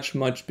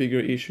 much bigger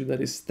issue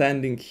that is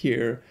standing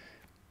here,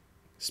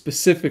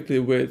 specifically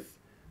with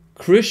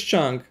Chris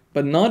Chung,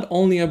 but not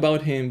only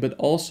about him, but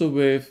also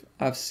with,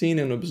 I've seen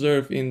and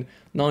observed in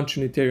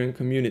non-Trinitarian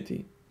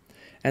community.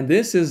 And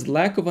this is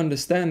lack of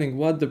understanding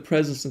what the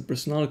presence and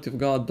personality of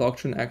God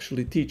doctrine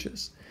actually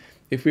teaches.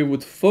 If we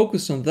would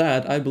focus on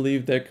that, I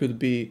believe there could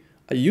be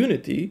a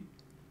unity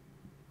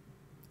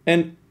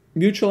and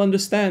mutual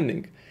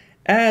understanding.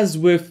 As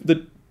with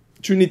the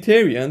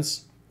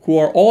Trinitarians, who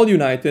are all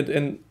united,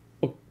 and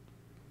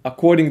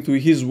according to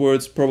his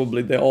words,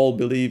 probably they all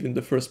believe in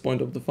the first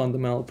point of the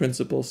fundamental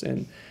principles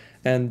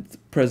and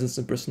presence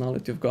and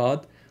personality of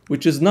God,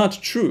 which is not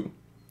true.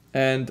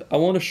 And I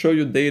want to show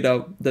you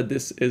data that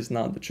this is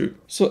not the truth.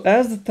 So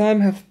as the time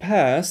have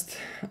passed,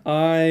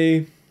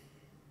 I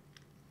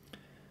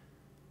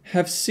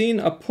have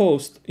seen a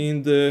post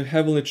in the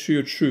Heavenly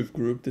Trio Truth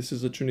group. This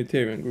is a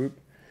Trinitarian group.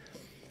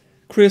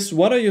 Chris,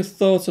 what are your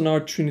thoughts on our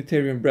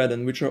Trinitarian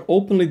brethren, which are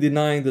openly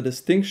denying the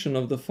distinction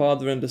of the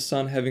Father and the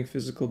Son having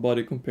physical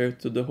body compared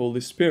to the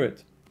Holy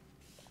Spirit?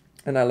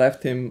 And I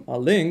left him a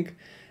link,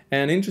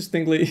 and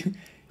interestingly,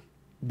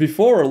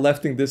 before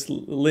lefting this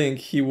link,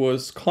 he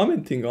was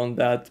commenting on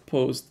that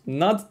post,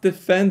 not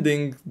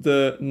defending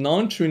the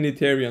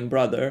non-Trinitarian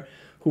brother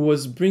who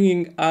was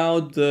bringing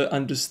out the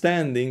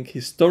understanding,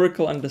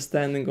 historical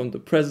understanding on the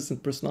presence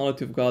and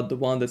personality of God, the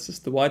one that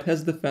Sister White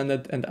has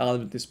defended and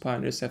Adventist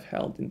pioneers have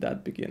held in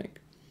that beginning.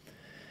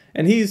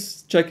 And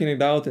he's checking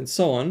it out and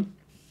so on.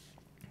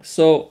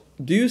 So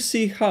do you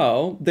see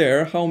how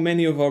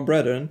many of our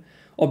brethren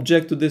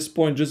object to this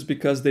point just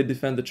because they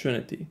defend the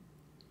Trinity?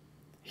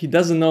 He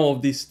doesn't know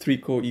of these three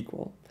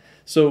co-equal.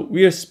 So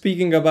we are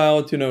speaking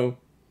about,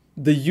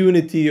 the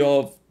unity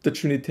of the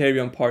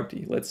Trinitarian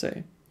party, let's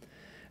say.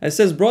 And it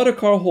says, Brother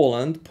Carl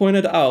Holland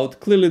pointed out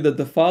clearly that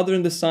the Father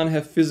and the Son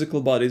have physical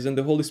bodies and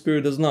the Holy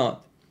Spirit does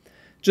not.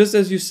 Just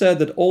as you said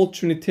that all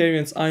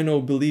Trinitarians I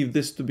know believe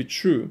this to be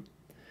true.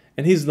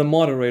 And he's the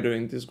moderator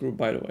in this group,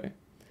 by the way.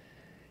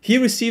 He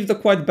received a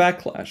quite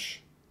backlash.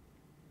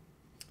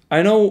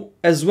 I know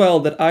as well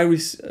that I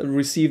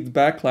received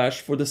backlash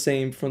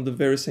from the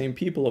very same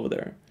people over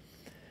there.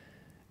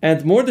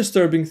 And more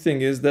disturbing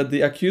thing is that the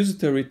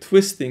accusatory,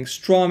 twisting,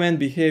 straw man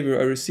behavior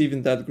I received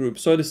in that group,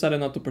 so I decided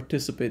not to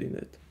participate in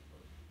it.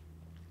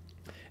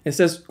 It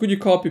says, could you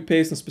copy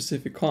paste a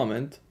specific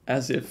comment?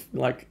 As if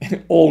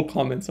all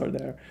comments are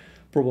there.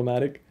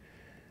 Problematic.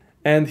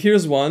 And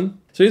here's one.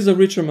 So here's a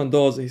Richard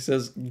Mendoza. He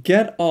says,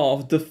 get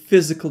off the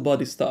physical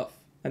body stuff.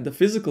 And the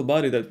physical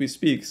body that we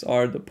speak is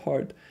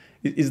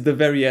the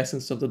very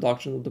essence of the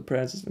doctrine of the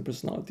presence and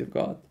personality of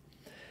God.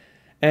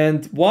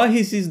 And why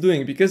is he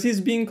doing? Because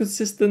he's being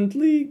consistent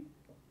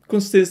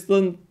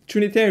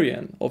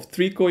Trinitarian of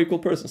three co-equal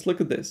persons. Look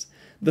at this.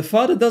 The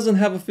Father doesn't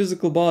have a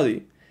physical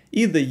body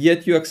either,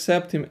 yet you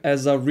accept him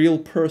as a real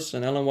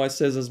person. Ellen White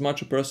says as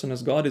much a person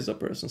as God is a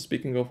person,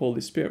 speaking of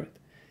Holy Spirit.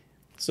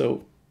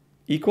 So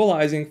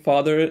equalizing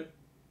Father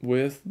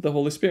with the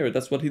Holy Spirit,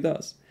 that's what he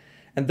does.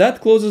 And that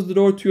closes the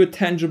door to a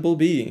tangible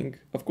being.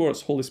 Of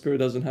course, Holy Spirit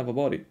doesn't have a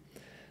body.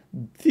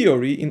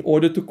 Theory in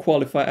order to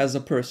qualify as a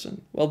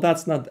person. Well,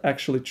 that's not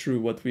actually true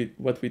what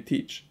we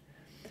teach.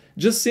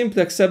 Just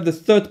simply accept the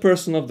third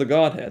person of the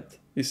Godhead.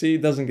 You see, he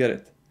doesn't get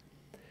it.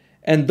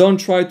 And don't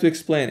try to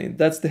explain it.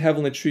 That's the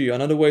Heavenly Trio,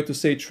 another way to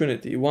say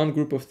Trinity, one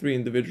group of three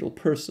individual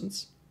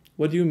persons.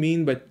 What do you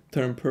mean by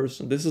term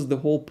person? This is the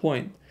whole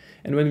point.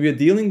 And when we are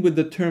dealing with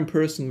the term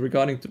person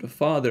regarding to the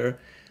Father,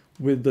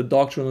 with the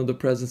doctrine of the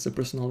presence and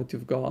personality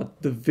of God,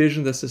 the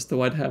vision that Sister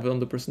White have on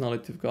the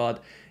personality of God,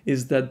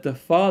 is that the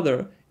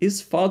Father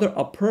is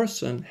a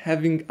person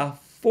having a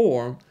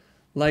form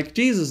like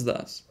Jesus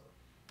does.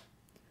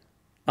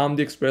 I'm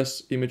the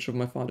express image of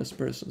my Father's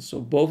person. So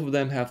both of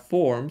them have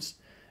forms,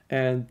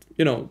 and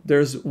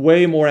there's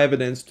way more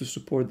evidence to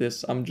support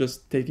this. I'm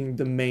just taking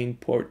the main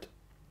part.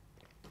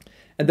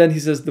 And then he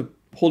says the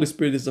Holy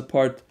Spirit is a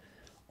part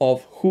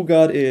of who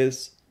God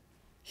is.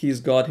 He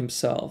is God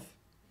himself.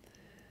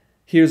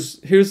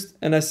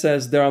 And it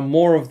says, there are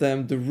more of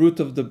them. The root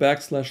of the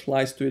backslash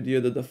lies to the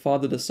idea that the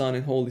Father, the Son,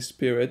 and Holy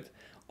Spirit,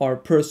 our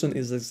person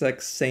is the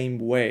exact same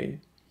way.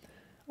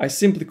 I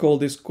simply call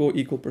this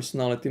co-equal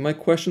personality. My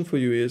question for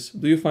you is,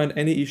 do you find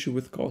any issue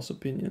with Carl's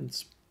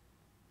opinions?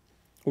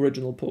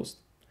 Original post.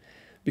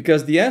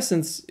 Because the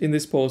essence in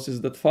this post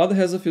is that Father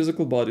has a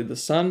physical body, the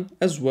Son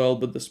as well,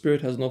 but the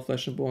Spirit has no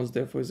flesh and bones,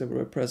 therefore is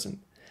everywhere present.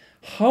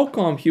 How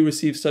come he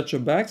receives such a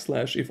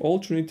backslash if all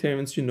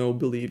Trinitarians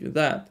believe in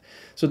that?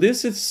 So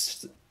this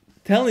is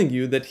telling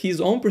you that his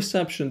own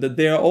perception that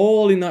they are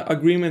all in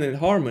agreement and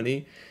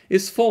harmony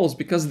is false,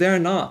 because they're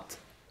not.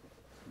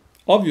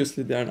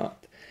 Obviously they're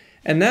not.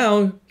 And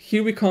now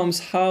here becomes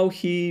how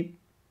he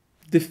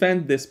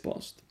defends this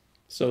post.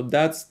 So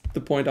that's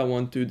the point I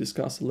want to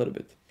discuss a little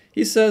bit.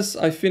 He says,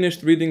 I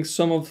finished reading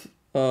some of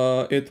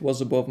it was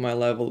above my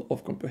level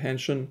of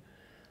comprehension.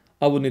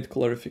 I would need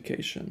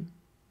clarification.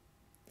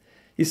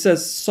 He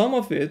says some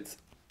of it,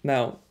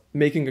 now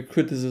making a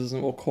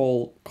criticism of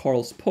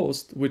Carl's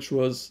post, which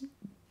was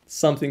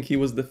something he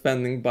was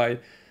defending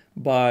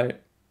by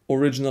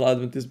original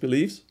Adventist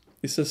beliefs.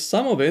 He says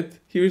some of it,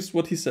 here's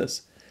what he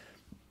says,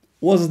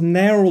 was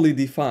narrowly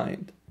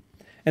defined.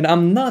 And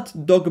I'm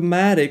not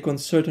dogmatic on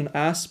certain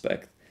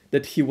aspect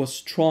that he was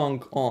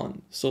strong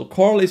on. So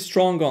Carl is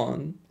strong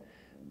on,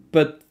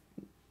 but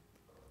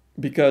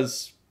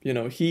because,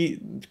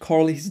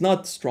 Carl is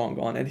not strong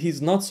on, and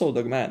he's not so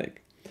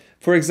dogmatic.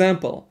 For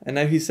example, and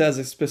now he says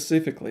it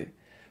specifically,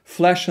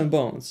 flesh and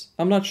bones.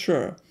 I'm not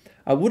sure.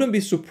 I wouldn't be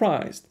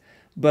surprised.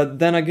 But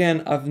then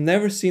again, I've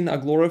never seen a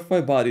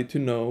glorified body to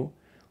know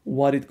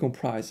what it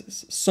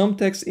comprises. Some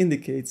text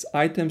indicates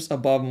items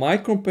above my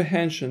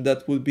comprehension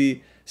that would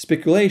be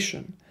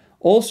speculation.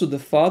 Also, the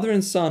Father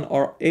and Son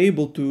are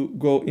able to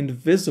go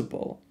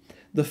invisible.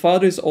 The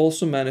Father is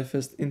also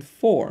manifest in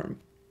form.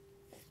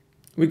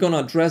 We're going to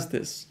address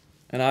this.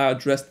 And I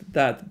addressed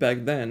that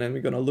back then, and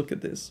we're going to look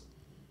at this.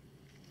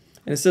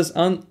 And it says,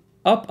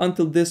 up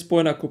until this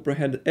point, I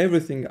comprehended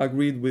everything,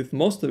 agreed with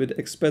most of it,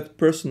 except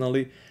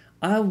personally,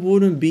 I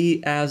wouldn't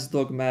be as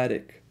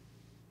dogmatic.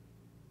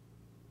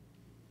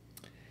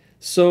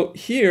 So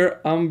here,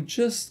 I'm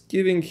just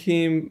giving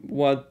him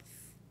what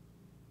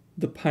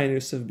the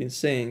pioneers have been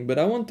saying, but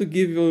I want to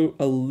give you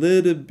a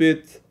little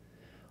bit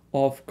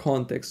of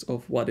context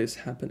of what is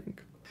happening.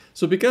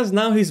 So because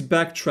now he's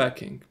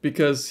backtracking,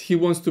 because he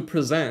wants to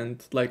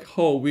present like,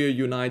 oh, we're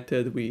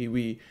united,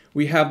 we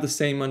have the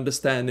same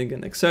understanding,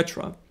 and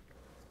etc.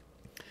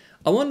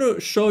 I want to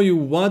show you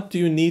what do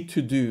you need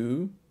to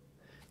do,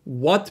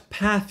 what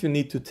path you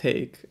need to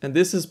take, and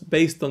this is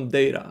based on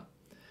data,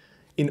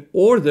 in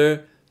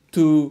order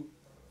to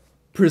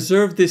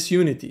preserve this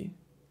unity.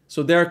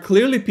 So there are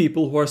clearly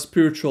people who are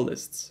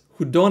spiritualists,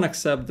 who don't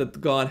accept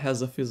that God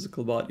has a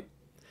physical body.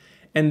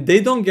 And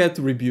they don't get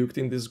rebuked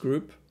in this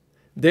group.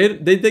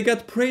 They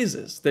got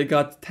praises. They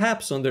got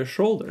taps on their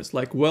shoulders,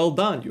 like, well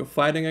done, you're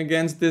fighting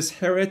against these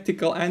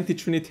heretical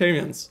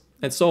anti-Trinitarians,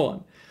 and so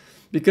on.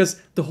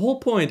 Because the whole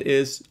point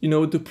is,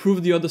 to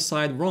prove the other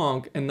side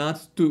wrong and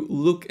not to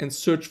look and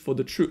search for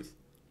the truth.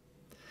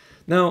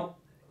 Now,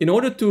 in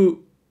order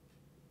to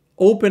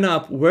open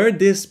up where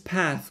this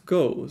path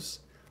goes,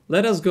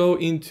 let us go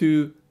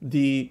into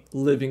the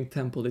living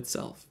temple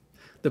itself.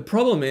 The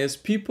problem is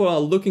people are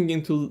looking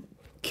into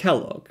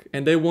Kellogg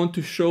and they want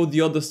to show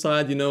the other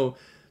side,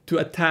 to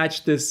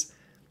attach this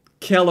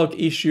Kellogg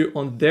issue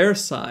on their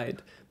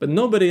side, but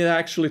nobody is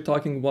actually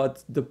talking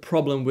what the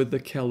problem with the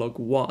Kellogg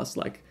was.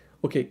 Like,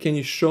 okay, can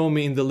you show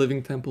me in the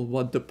living temple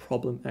what the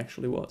problem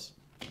actually was?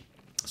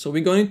 So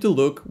we're going to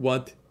look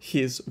what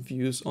his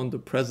views on the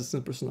presence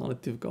and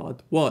personality of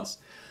God was.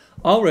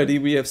 Already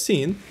we have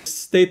seen a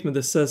statement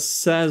that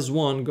says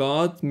one,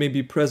 God may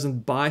be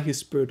present by his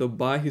spirit or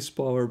by his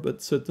power,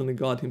 but certainly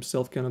God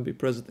himself cannot be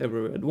present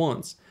everywhere at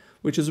once,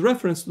 which is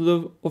reference to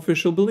the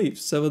official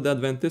belief, Seventh-day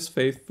Adventist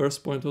faith,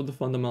 first point of the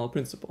fundamental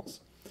principles.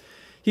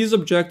 He's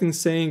objecting,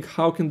 saying,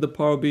 how can the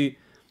power be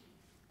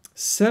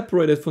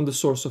separated from the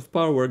source of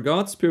power? Where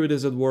God's spirit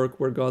is at work,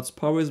 where God's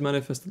power is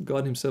manifested,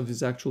 God himself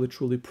is actually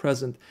truly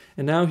present.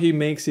 And now he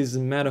makes his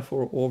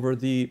metaphor over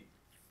the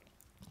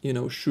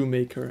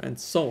shoemaker and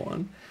so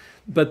on.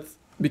 But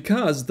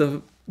because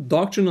the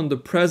doctrine on the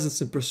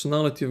presence and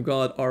personality of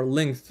God are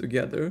linked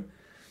together,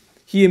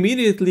 he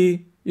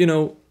immediately,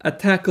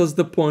 tackles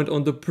the point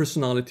on the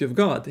personality of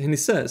God. And he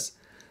says,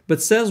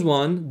 but says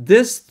one,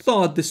 this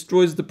thought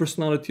destroys the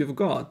personality of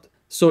God.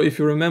 So if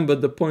you remember,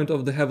 the point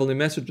of the heavenly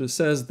messenger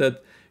says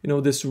that,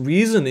 this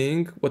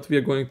reasoning, what we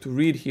are going to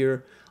read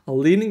here, are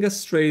leading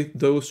astray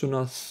those who are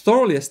not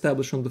thoroughly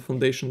established on the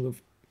foundation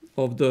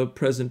of the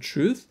present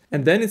truth.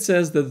 And then it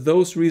says that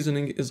those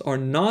reasoning are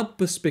not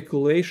but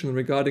speculation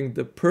regarding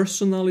the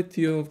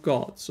personality of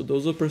God. So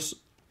those are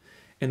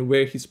and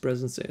where his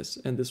presence is,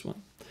 and this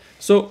one.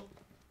 So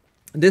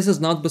this is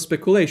not but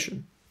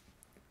speculation.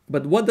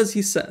 But what does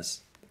he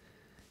says?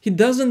 He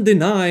doesn't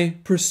deny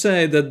per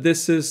se that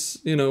this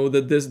is,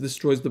 that this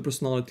destroys the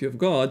personality of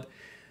God.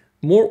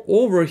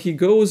 Moreover, he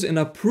goes and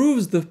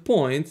approves the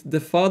point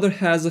the Father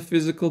has a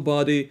physical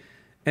body,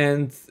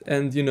 and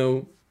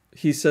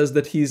he says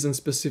that he's in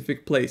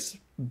specific place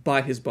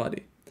by his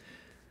body.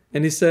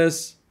 And he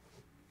says,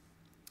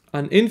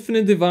 an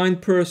infinite divine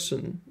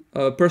person,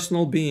 a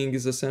personal being,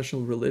 is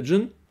essential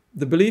religion.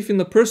 The belief in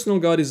the personal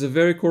God is the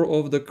very core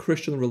of the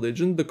Christian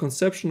religion. The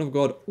conception of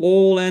God,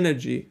 all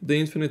energy, the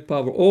infinite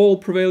power, all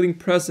prevailing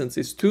presence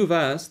is too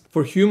vast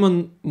for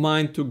human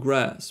mind to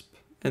grasp.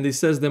 And he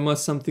says there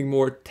must something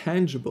more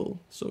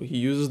tangible. So he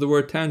uses the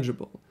word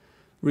tangible,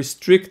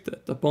 restricted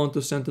upon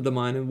to center the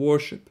mind in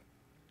worship,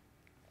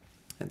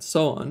 and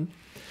so on.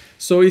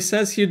 So he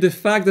says here the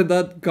fact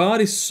that God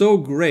is so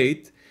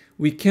great,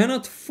 we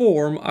cannot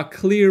form a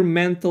clear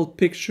mental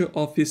picture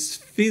of his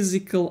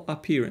physical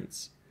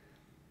appearance.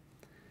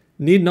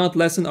 Need not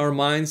lessen our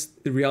minds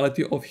the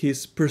reality of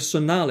his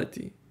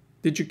personality.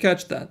 Did you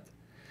catch that?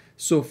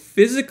 So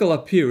physical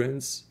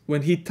appearance,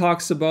 when he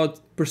talks about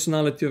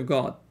personality of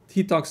God,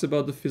 he talks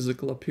about the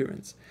physical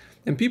appearance.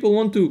 And people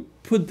want to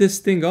put this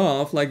thing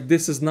off like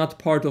this is not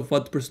part of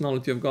what the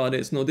personality of God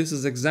is. No, this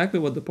is exactly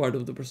what the part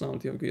of the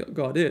personality of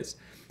God is.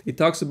 He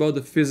talks about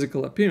the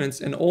physical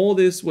appearance, and all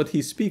this, what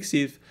he speaks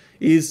of,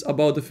 is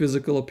about the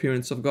physical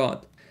appearance of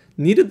God.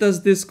 Neither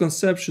does this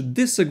conception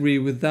disagree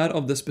with that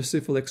of the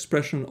specific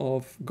expression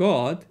of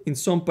God in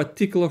some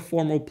particular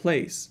form or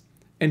place.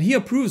 And he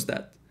approves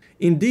that.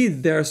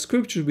 Indeed, there are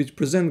scriptures which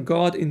present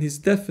God in his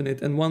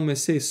definite and one may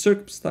say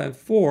circumscribed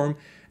form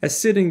as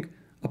sitting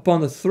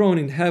upon a throne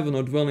in heaven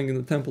or dwelling in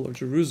the temple of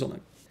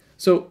Jerusalem.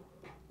 So,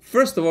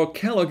 first of all,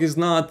 Kellogg is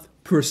not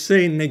per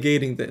se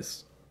negating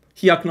this.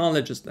 He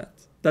acknowledges that.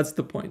 That's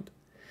the point.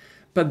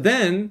 But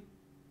then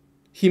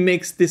he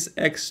makes this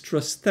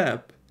extra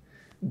step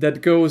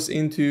that goes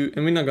into,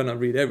 and we're not going to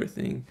read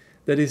everything,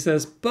 that he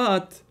says,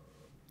 but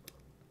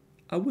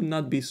I would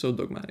not be so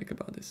dogmatic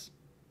about this.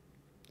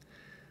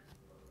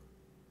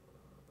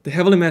 The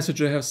Heavenly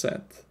Messenger has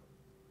said,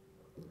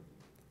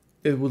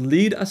 it would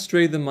lead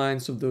astray the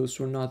minds of those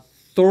who are not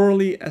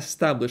thoroughly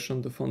established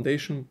on the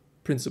foundation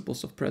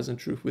principles of present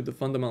truth with the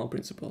fundamental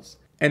principles.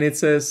 And it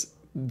says,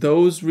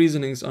 those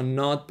reasonings are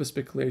not but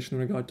speculation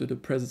in regard to the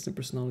presence and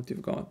personality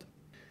of God.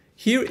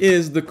 Here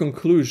is the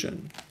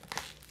conclusion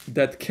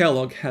that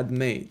Kellogg had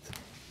made.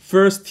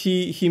 First,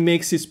 he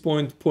makes his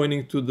point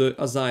pointing to the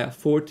Isaiah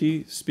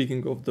 40,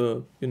 speaking of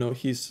the,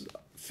 his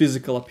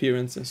physical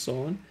appearance and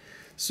so on.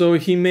 So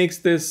he makes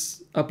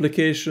this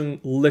application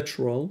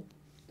literal.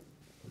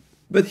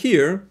 But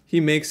here, he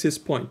makes his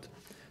point.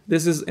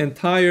 This is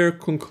entire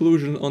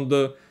conclusion on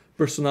the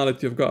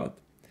personality of God.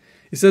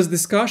 He says,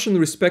 discussion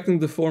respecting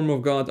the form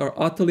of God are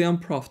utterly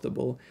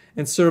unprofitable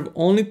and serve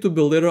only to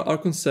belittle our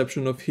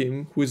conception of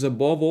him who is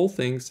above all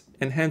things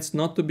and hence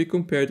not to be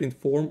compared in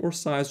form or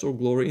size or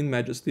glory in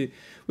majesty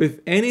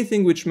with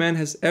anything which man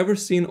has ever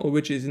seen or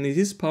which is in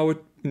his power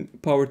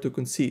to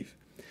conceive.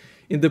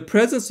 In the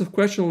presence of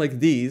questions like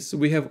these,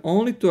 we have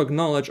only to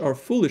acknowledge our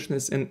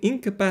foolishness and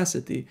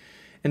incapacity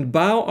and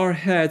bow our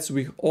heads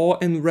with awe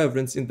and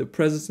reverence in the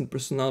presence and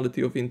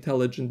personality of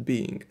intelligent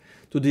being,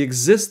 to the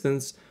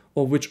existence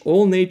of which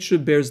all nature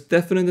bears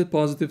definite and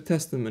positive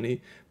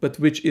testimony, but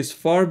which is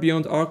far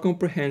beyond our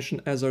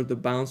comprehension as are the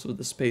bounds of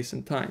the space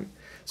and time.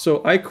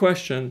 So I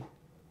question,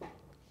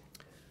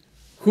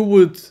 who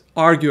would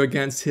argue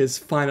against his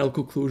final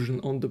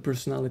conclusion on the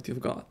personality of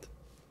God?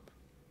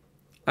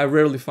 I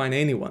rarely find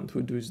anyone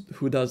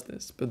who does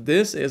this, but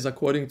this is,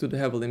 according to the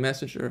Heavenly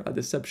Messenger, a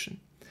deception.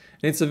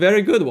 And it's a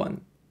very good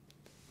one,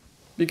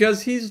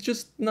 because he's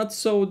just not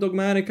so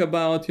dogmatic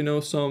about,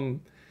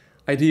 some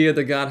idea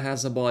that God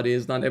has a body,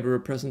 is not ever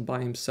present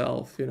by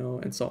himself,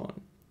 and so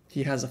on.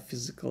 He has a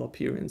physical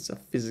appearance, a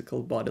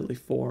physical bodily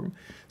form.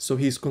 So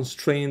he's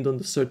constrained on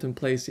a certain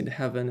place in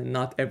heaven and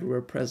not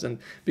everywhere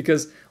present.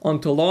 Because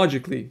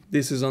ontologically,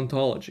 this is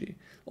ontology.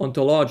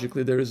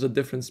 Ontologically, there is a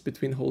difference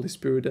between Holy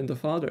Spirit and the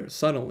Father,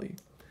 suddenly.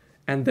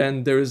 And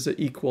then there is an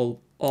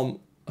equal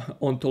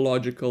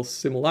ontological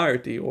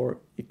similarity or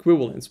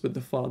equivalence with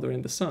the Father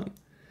and the Son.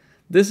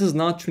 This is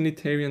not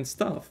Trinitarian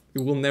stuff. It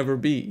will never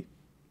be.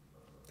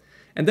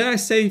 And then I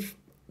say,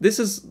 this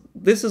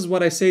is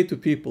what I say to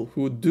people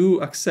who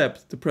do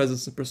accept the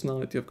presence and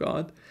personality of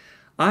God.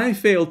 I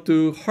fail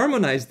to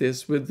harmonize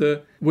this with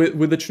the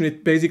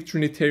basic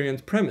Trinitarian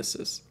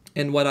premises.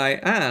 And what I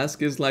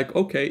ask is like,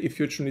 okay, if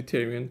you're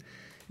Trinitarian,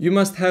 you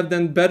must have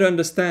then better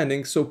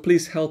understanding, so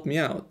please help me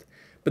out.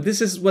 But this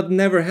is what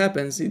never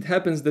happens. It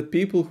happens that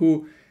people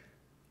who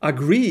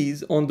agree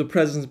on the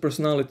presence and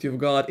personality of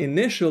God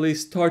initially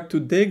start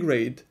to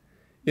degrade,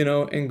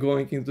 and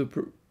going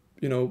into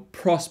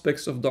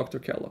prospects of Dr.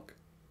 Kellogg.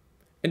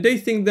 And they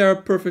think they're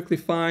perfectly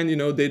fine,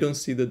 they don't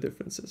see the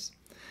differences.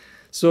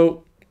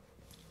 So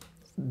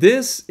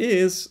this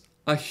is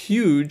a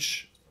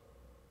huge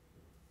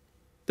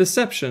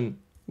deception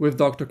with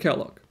Dr.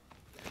 Kellogg.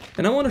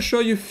 And I want to show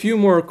you a few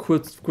more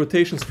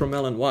quotations from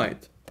Ellen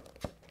White,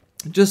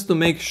 just to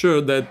make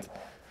sure that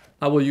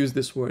I will use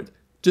this word,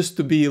 just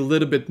to be a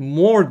little bit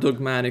more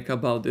dogmatic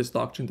about this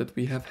doctrine that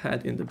we have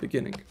had in the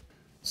beginning.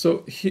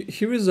 So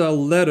here is a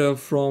letter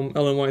from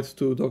Ellen White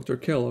to Dr.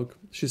 Kellogg.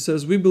 She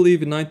says, we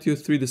believe in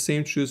 1903 the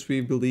same truths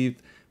we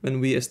believed when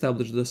we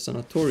established the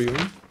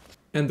sanatorium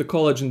and the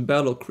college in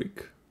Battle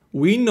Creek.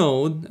 We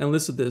know, and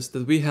listen to this,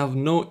 that we have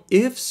no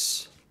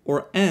ifs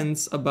or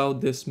ands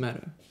about this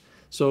matter.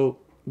 So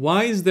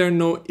why is there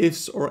no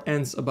ifs or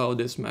ands about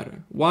this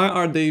matter? Why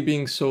are they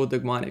being so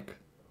dogmatic?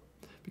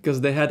 Because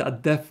they had a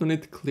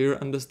definite, clear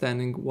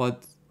understanding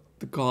what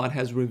the God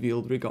has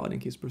revealed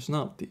regarding his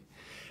personality.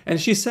 And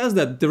she says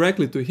that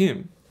directly to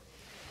him.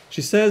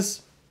 She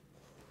says,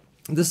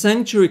 the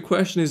sanctuary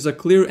question is a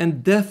clear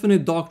and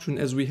definite doctrine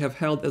as we have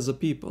held as a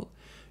people.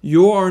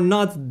 You are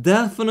not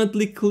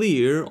definitely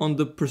clear on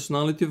the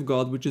personality of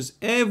God, which is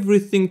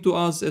everything to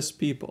us as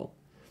people.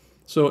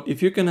 So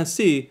if you can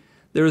see,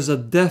 there is a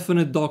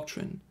definite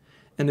doctrine,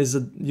 and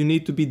you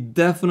need to be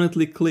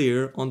definitely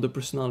clear on the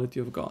personality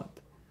of God.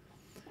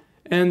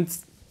 And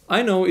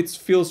I know it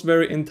feels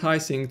very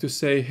enticing to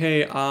say,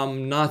 hey,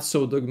 I'm not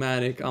so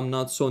dogmatic, I'm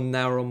not so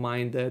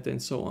narrow-minded,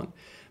 and so on.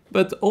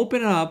 But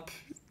open up,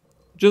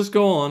 just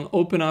go on,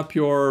 open up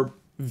your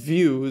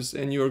views,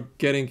 and you're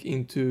getting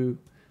into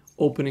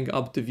opening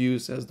up the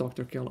views as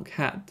Dr. Kellogg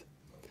had.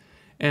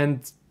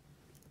 And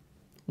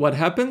what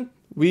happened?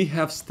 We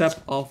have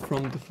stepped off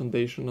from the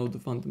foundation of the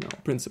fundamental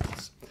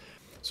principles.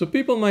 So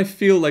people might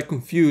feel like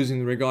confused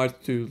in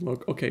regard to,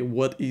 like, okay,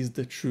 what is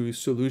the true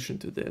solution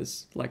to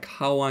this? Like,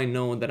 how I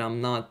know that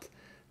I'm not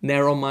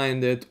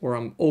narrow-minded or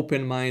I'm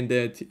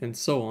open-minded and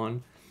so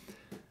on.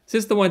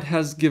 Sister White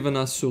has given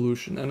us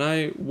solution, and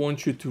I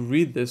want you to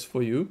read this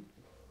for you.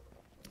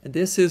 And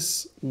this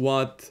is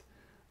what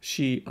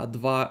she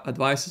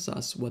advises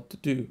us what to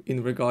do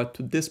in regard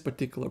to this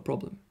particular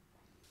problem.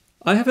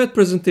 I have had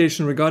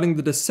presentation regarding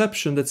the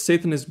deception that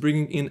Satan is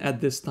bringing in at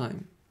this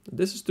time.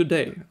 This is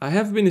today. I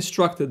have been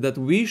instructed that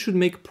we should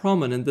make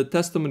prominent the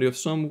testimony of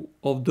some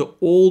of the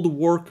old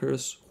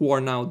workers who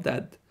are now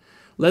dead.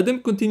 Let them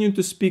continue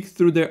to speak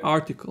through their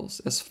articles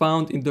as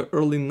found in the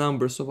early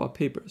numbers of our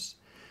papers.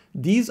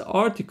 These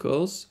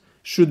articles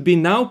should be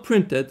now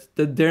printed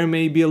that there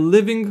may be a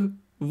living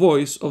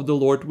voice of the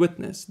Lord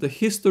witness. The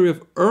history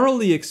of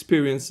early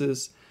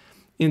experiences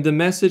in the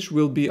message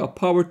will be a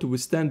power to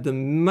withstand the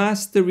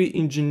mastery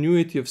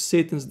ingenuity of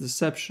Satan's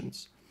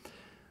deceptions.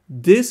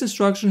 This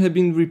instruction had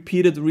been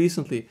repeated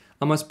recently.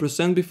 I must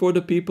present before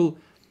the people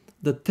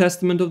the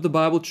testament of the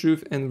Bible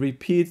truth and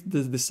repeat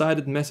the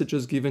decided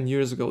messages given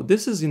years ago.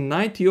 This is in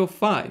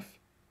 1905.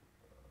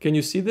 Can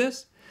you see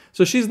this?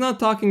 So she's not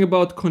talking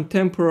about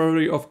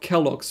contemporary of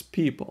Kellogg's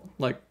people,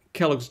 like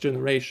Kellogg's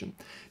generation.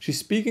 She's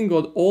speaking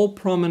of all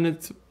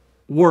prominent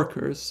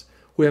workers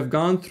who have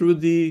gone through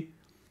the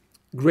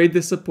Great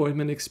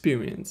Disappointment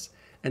experience.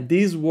 And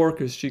these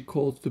workers she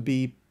calls to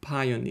be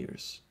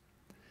pioneers.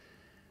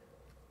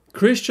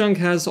 Chris Chung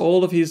has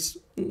all of his,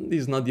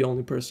 he's not the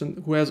only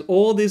person, who has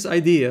all these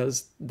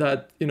ideas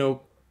that,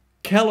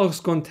 Kellogg's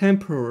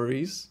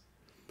contemporaries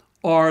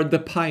are the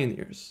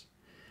pioneers.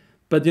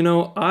 But,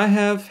 I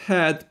have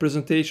had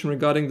presentation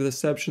regarding the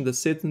deception that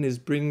Satan is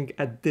bringing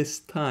at this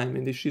time,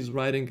 and she's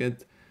writing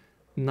at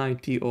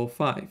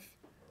 1905.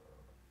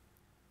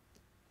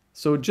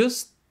 So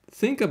just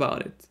think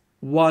about it,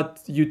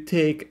 what you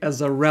take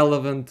as a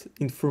relevant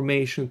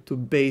information to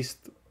base,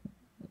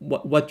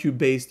 what you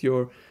based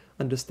your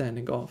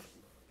understanding of.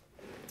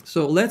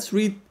 So let's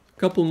read a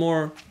couple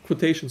more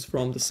quotations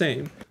from the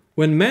same.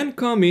 When men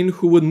come in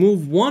who would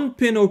move one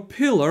pin or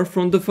pillar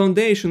from the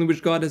foundation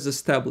which God has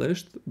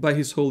established by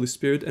his Holy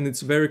Spirit, and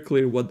it's very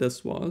clear what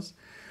this was,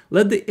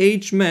 let the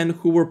aged men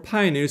who were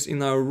pioneers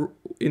in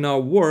our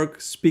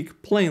work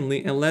speak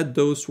plainly, and let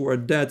those who are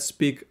dead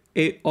speak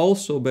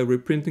also by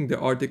reprinting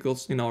their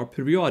articles in our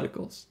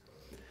periodicals.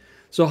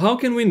 So how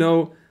can we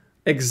know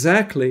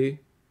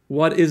exactly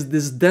what is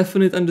this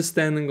definite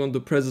understanding on the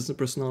presence and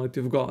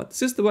personality of God?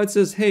 Sister White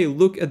says, hey,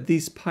 look at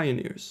these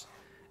pioneers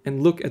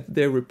and look at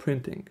their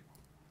reprinting.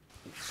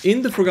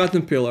 In The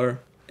Forgotten Pillar,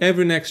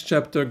 every next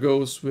chapter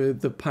goes with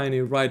the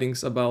pioneer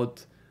writings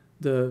about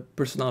the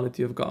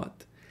personality of God.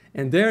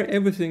 And there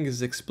everything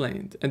is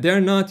explained. And they're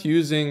not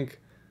using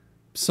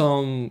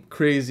some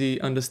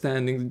crazy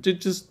understanding.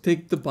 Just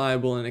take the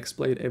Bible and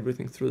explain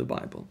everything through the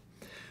Bible.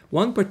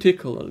 One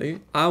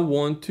particularly, I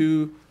want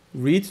to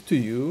read to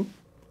you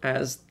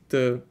as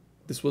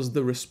this was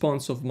the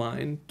response of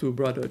mine to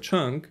Brother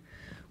Chung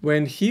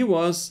when he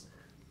was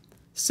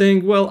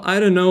saying, well, I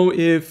don't know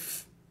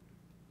if,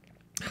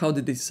 how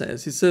did he say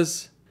this? He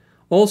says,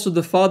 also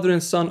the Father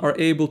and Son are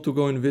able to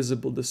go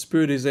invisible. The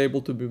Spirit is able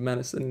to be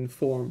manifested in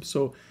form.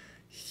 So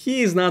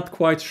he is not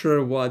quite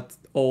sure what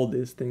all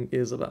this thing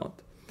is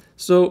about.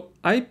 So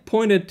I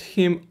pointed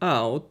him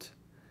out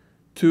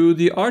to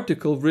the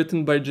article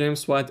written by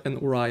James White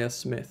and Uriah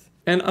Smith.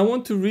 And I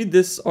want to read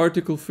this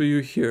article for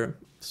you here.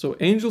 So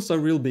angels are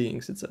real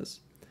beings, it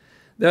says.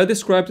 They are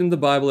described in the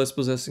Bible as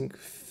possessing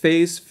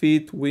face,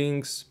 feet,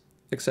 wings,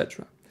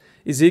 etc.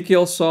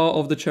 Ezekiel saw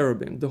of the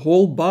cherubim the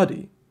whole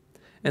body,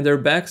 and their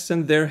backs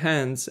and their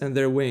hands and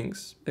their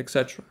wings,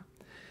 etc.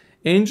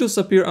 Angels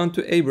appear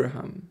unto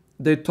Abraham.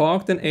 They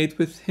talked and ate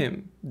with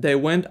him. They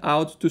went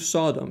out to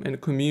Sodom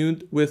and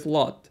communed with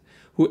Lot,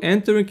 who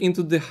entering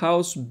into the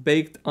house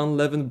baked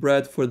unleavened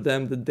bread for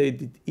them that they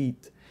did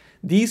eat.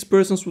 These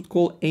persons would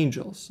call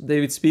angels.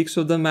 David speaks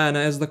of the manna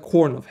as the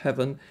corn of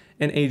heaven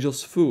and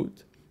angels'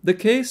 food. The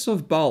case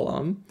of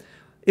Balaam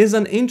is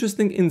an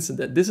interesting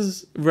incident. This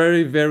is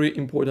very, very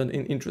important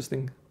and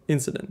interesting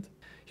incident.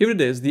 Here it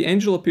is. The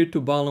angel appeared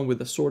to Balaam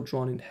with a sword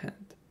drawn in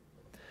hand.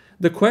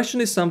 The question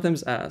is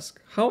sometimes asked,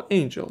 how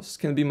angels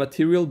can be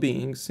material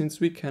beings since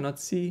we cannot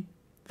see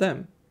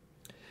them?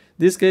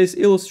 This case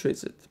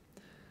illustrates it.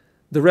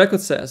 The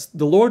record says,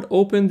 the Lord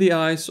opened the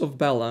eyes of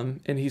Balaam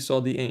and he saw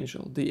the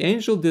angel. The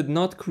angel did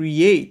not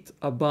create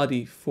a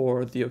body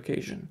for the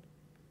occasion.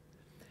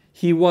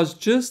 He was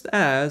just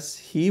as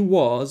he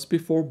was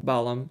before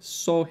Balaam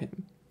saw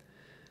him.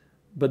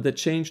 But the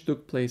change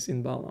took place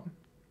in Balaam.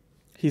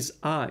 His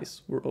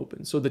eyes were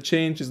open. So the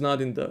change is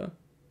not in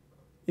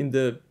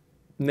the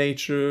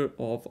nature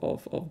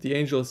of the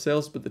angel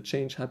itself, but the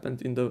change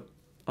happened in the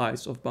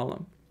eyes of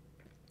Balaam.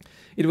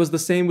 It was the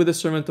same with the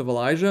servant of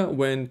Elijah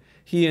when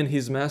he and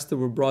his master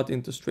were brought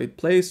into straight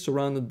place,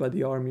 surrounded by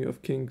the army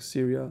of King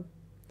Syria.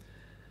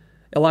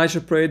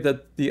 Elijah prayed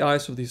that the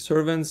eyes of these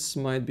servants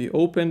might be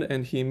opened,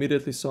 and he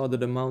immediately saw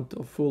that a mount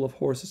full of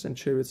horses and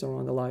chariots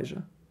around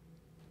Elijah.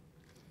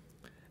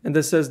 And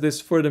that says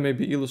this further may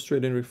be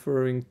illustrated in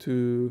referring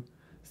to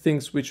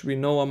things which we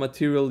know are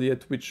material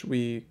yet which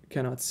we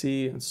cannot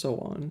see, and so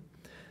on.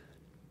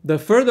 The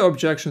further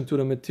objection to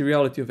the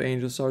materiality of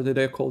angels are that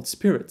they're called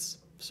spirits.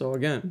 So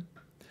again,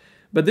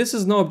 but this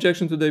is no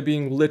objection to their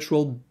being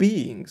literal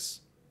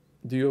beings.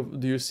 Do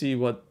you see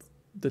what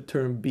the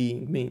term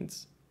being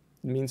means?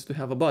 It means to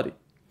have a body.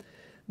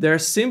 They are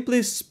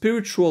simply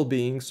spiritual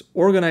beings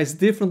organized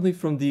differently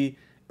from the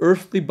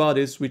earthly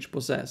bodies which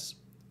possess.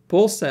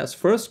 Paul says,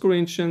 1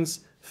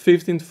 Corinthians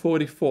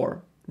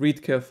 15:44,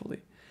 read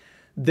carefully.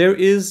 There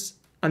is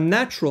a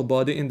natural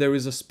body and there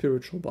is a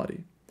spiritual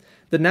body.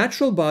 The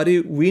natural body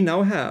we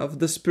now have,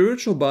 the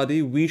spiritual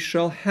body we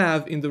shall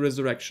have in the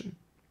resurrection.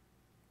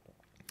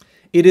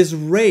 It is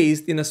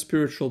raised in a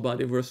spiritual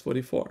body, verse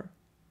 44.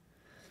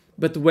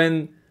 But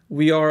then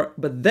we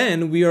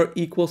are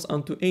equals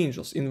unto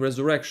angels in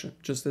resurrection,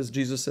 just as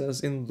Jesus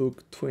says in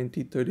Luke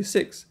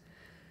 20:36.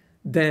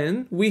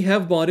 Then we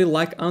have body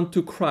like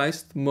unto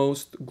Christ's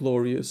most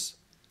glorious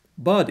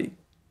body,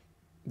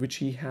 which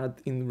he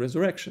had in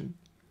resurrection.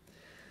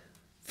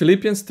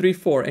 Philippians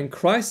 3:4, and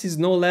Christ is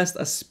no less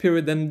a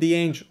spirit than the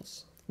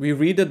angels. We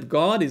read that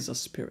God is a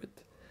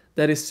spirit.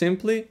 That is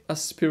simply a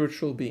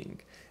spiritual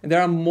being. And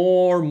there are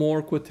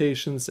more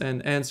quotations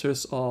and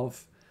answers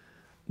of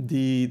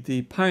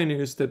the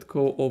pioneers that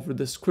go over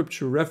the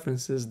scripture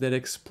references that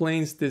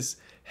explains these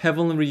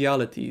heavenly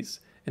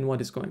realities and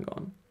what is going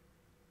on.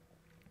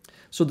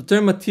 So the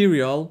term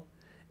material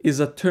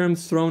is a term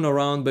thrown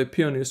around by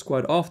pioneers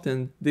quite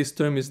often. This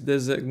term is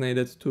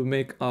designated to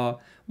make a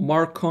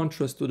marked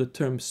contrast to the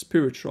term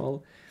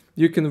spiritual.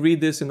 You can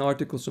read this in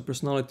articles of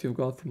Personality of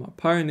God from our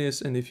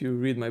pioneers, and if you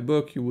read my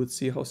book, you would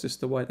see how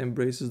Sister White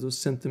embraces those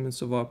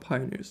sentiments of our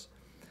pioneers.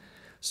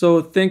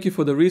 So thank you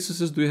for the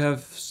resources. Do you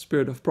have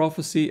Spirit of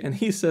Prophecy? And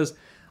he says,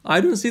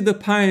 I don't see the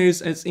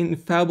pioneers as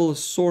infallible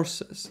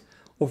sources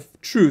of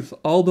truth,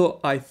 although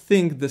I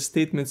think the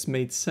statements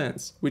made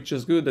sense, which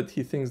is good that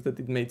he thinks that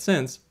it made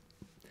sense.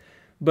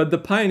 But the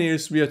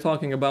pioneers we are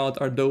talking about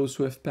are those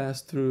who have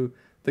passed through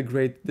the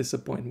great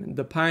disappointment.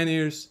 The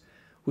pioneers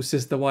who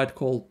Sister White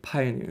called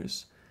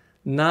pioneers,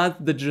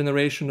 not the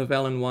generation of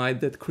Ellen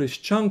White that Chris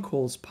Chung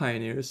calls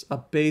pioneers,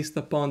 are based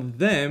upon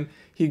them.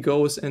 He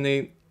goes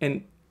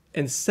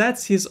and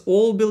sets his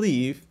whole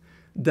belief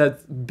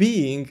that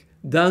being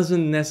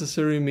doesn't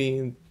necessarily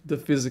mean the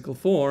physical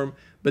form,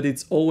 but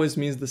it always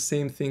means the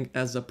same thing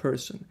as a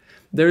person.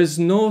 There is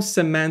no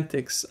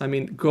semantics. I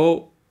mean,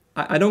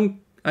 I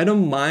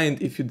don't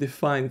mind if you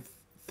define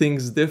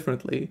things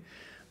differently,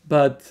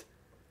 but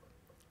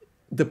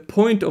the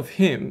point of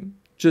him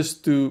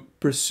just to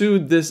pursue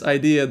this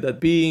idea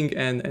that being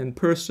and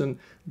person,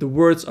 the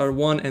words are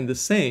one and the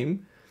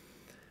same,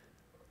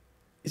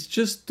 it's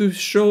just to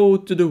show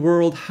to the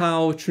world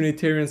how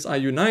Trinitarians are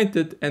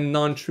united and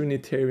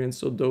non-Trinitarians,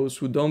 so those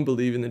who don't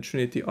believe in the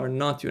Trinity, are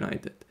not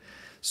united.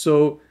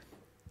 So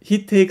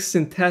he takes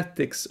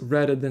syntactics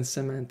rather than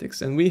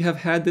semantics. And we have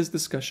had this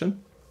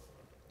discussion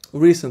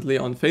recently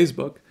on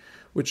Facebook,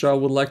 which I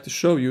would like to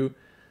show you,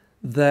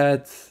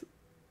 that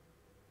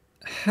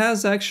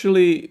has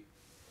actually,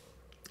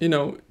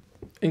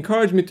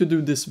 encouraged me to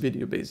do this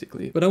video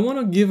basically. But I want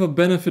to give a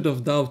benefit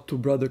of doubt to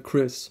Brother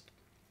Chris,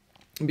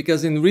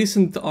 because in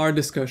recent our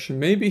discussion,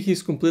 maybe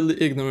he's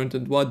completely ignorant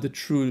of what the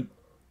true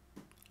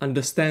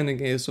understanding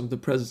is of the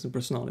presence and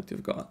personality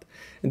of God.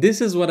 And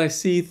this is what I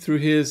see through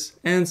his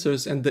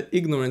answers and the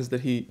ignorance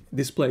that he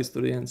displays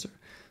through the answer.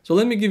 So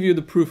let me give you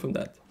the proof of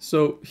that.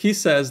 So he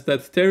says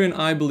that Terry and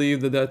I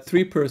believe that there are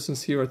three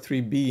persons, here are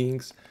three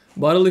beings.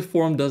 Bodily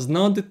form does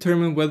not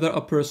determine whether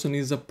a person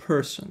is a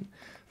person.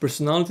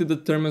 Personality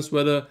determines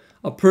whether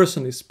a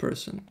person is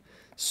person.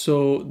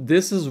 So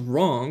this is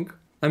wrong.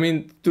 I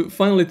mean,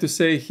 finally to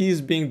say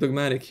he's being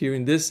dogmatic here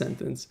in this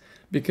sentence,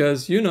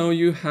 because,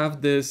 you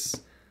have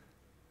this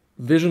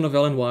vision of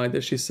Ellen White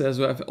that she says,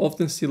 well, I've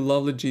often seen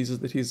lovely Jesus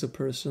that he's a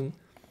person.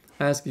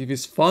 Ask if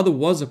his father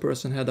was a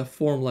person, had a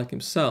form like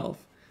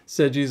himself.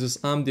 Said Jesus,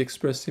 I'm the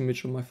express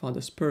image of my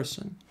father's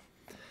person.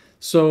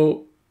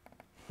 So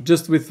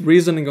just with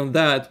reasoning on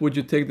that, would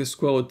you take this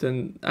quote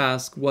and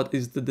ask what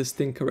is the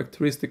distinct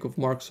characteristic of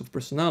marks of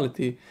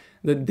personality?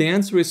 The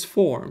answer is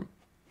form,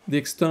 the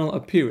external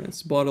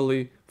appearance,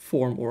 bodily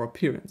form or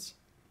appearance.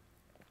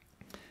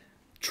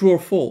 True or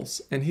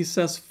false? And he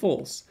says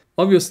false.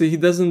 Obviously, he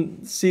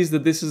doesn't see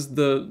that this is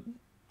the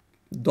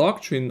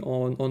doctrine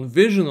on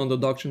vision on the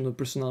doctrine of the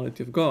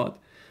personality of God.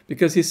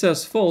 Because he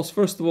says false,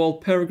 first of all,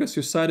 paragraph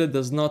you cited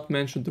does not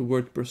mention the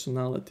word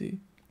personality.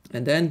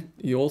 And then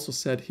he also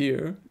said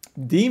here,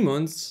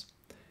 demons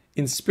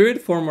in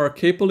spirit form are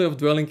capable of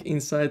dwelling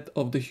inside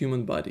of the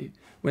human body.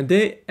 When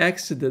they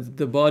exited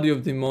the body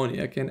of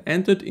demoniac and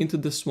entered into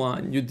the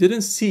swine, you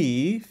didn't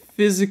see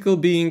physical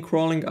being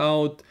crawling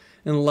out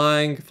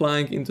and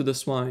flying into the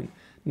swine.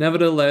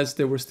 Nevertheless,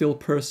 they were still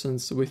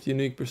persons with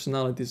unique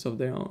personalities of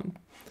their own.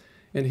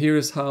 And here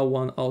is how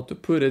one ought to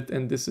put it,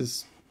 and this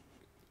is,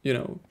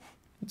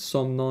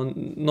 some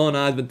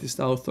non-Adventist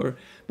author,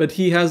 but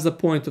he has the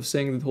point of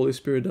saying that the Holy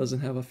Spirit doesn't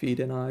have a feet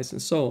and eyes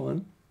and so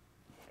on.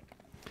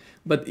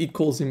 but he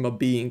calls him a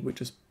being,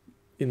 which is,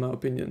 in my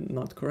opinion,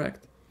 not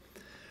correct.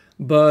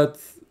 But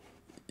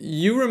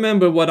you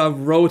remember what I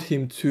wrote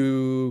him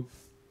to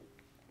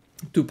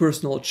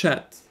personal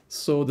chat.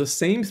 So the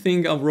same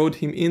thing I wrote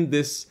him in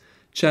this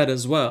chat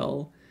as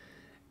well.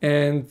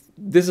 And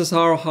this is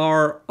how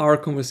our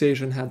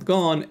conversation had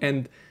gone.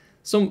 And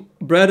some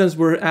brethren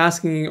were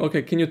asking,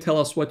 okay, can you tell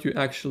us what you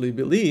actually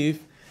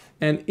believe?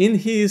 And in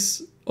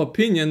his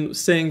opinion,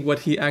 saying what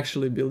he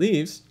actually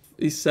believes,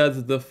 he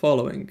said the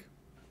following.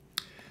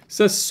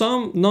 Says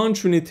some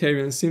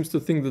non-Trinitarian seems to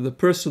think that the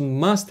person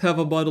must have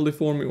a bodily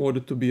form in order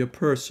to be a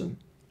person.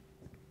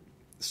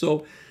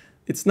 So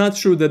it's not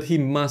true that he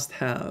must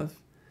have,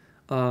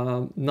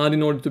 not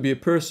in order to be a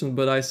person,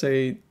 but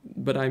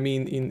I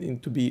mean in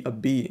to be a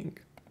being.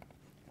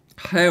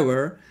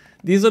 However,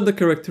 these are the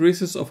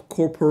characteristics of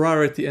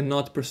corporeity and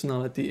not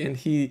personality, and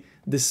he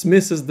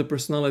dismisses the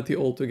personality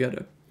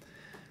altogether.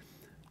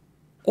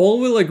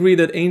 All will agree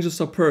that angels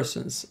are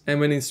persons,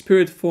 and when in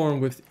spirit form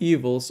with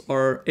evils,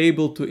 are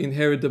able to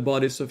inherit the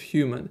bodies of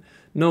human.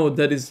 Note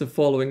that is the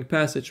following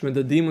passage. When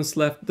the demons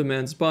left the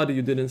man's body,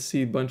 you didn't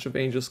see a bunch of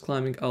angels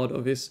climbing out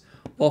of his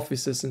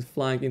offices and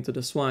flying into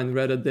the swine.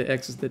 Rather, they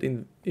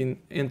exited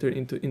enter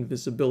into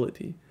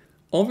invisibility.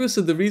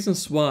 Obviously, the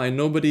reasons why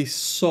nobody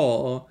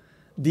saw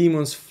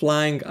demons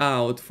flying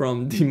out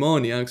from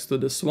demoniacs to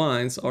the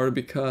swines are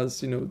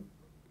because,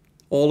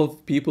 all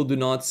of people do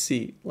not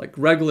see. Like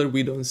regular,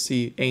 we don't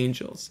see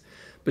angels.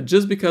 But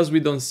just because we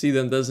don't see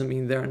them doesn't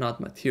mean they're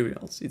not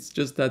materials. It's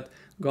just that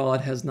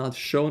God has not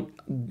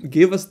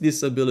give us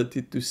this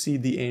ability to see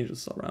the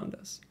angels around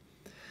us.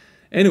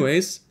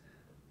 Anyways,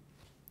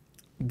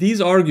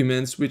 these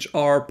arguments which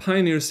our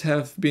pioneers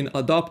have been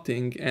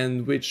adopting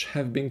and which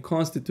have been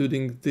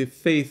constituting the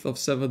faith of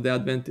Seventh-day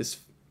Adventist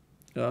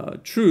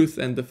truth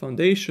and the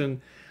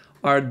foundation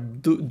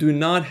do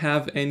not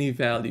have any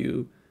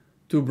value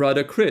to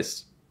Brother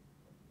Chris.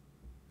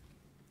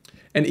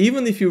 And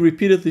even if you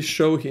repeatedly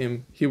show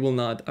him, he will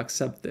not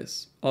accept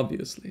this,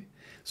 obviously.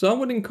 So I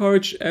would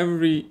encourage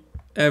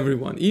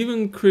everyone,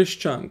 even Chris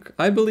Chung.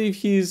 I believe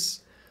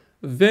he's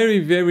very,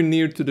 very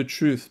near to the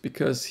truth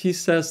because he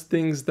says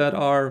things that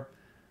are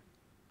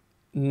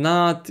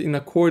not in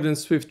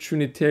accordance with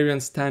Trinitarian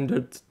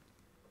standard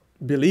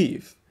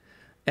belief.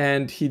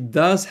 And he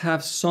does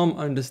have some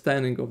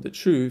understanding of the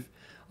truth.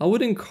 I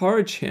would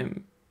encourage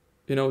him,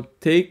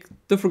 take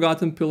the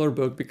Forgotten Pillar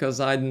book because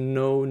I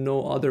know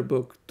no other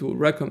book to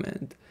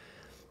recommend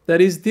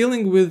that is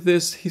dealing with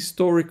this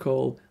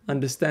historical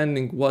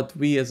understanding what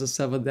we as a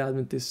Seventh-day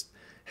Adventist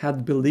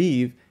had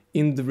believed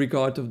in the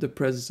regard of the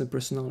presence and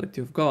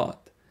personality of God.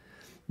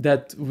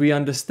 That we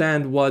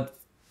understand what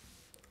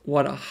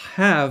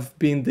have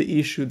been the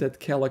issue that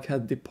Kellogg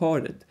had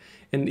departed.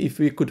 And if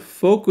we could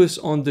focus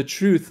on the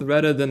truth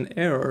rather than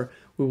error,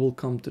 we will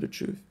come to the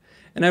truth.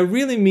 And I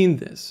really mean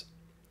this.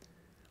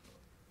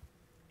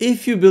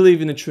 If you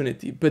believe in a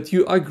Trinity, but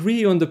you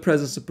agree on the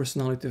presence and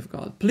personality of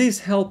God, please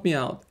help me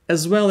out,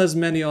 as well as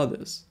many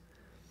others.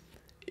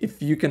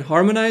 If you can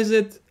harmonize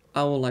it,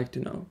 I would like to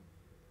know.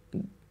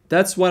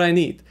 That's what I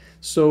need.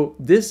 So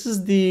this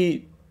is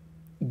the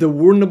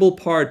vulnerable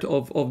part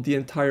of the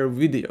entire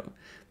video,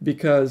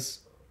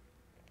 because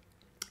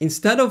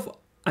instead of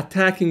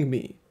attacking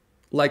me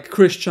like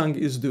Chris Chung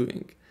is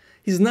doing,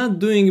 he's not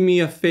doing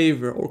me a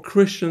favor or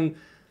Christian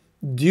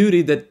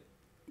duty that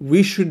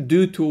we should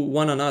do to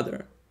one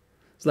another.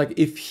 It's like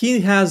if he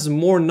has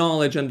more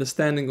knowledge,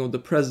 understanding of the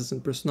presence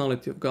and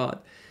personality of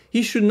God,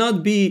 he should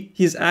not be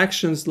his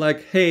actions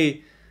like,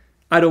 hey,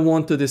 I don't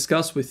want to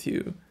discuss with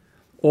you,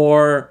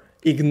 or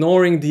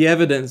ignoring the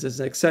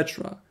evidences,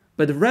 etc.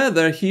 But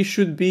rather, he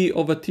should be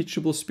of a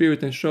teachable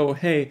spirit and show,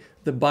 hey,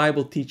 the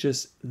Bible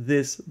teaches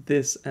this,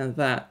 this, and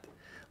that.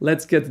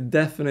 Let's get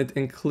definite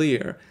and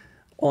clear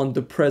on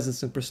the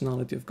presence and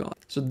personality of God.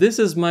 So this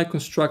is my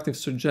constructive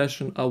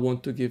suggestion I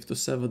want to give to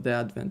Seventh-day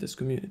Adventist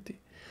community.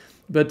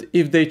 But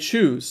if they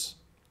choose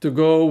to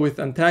go with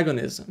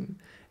antagonism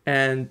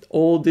and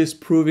all this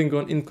proving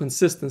on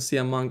inconsistency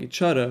among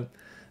each other,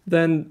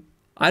 then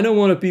I don't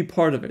want to be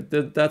part of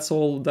it. That's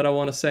all that I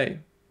want to say.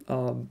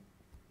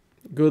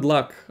 Good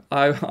luck.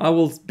 I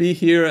will be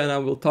here and I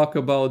will talk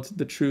about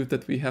the truth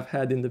that we have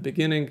had in the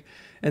beginning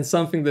and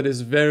something that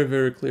is very,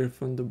 very clear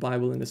from the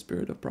Bible and the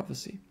spirit of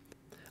prophecy.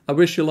 I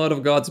wish you a lot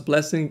of God's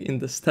blessing in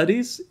the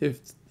studies. If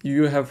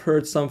you have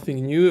heard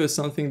something new or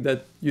something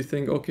that you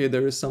think, okay,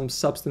 there is some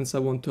substance I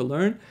want to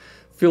learn,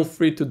 feel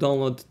free to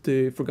download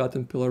the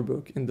Forgotten Pillar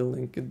book in the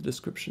link in the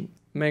description.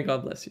 May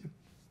God bless you.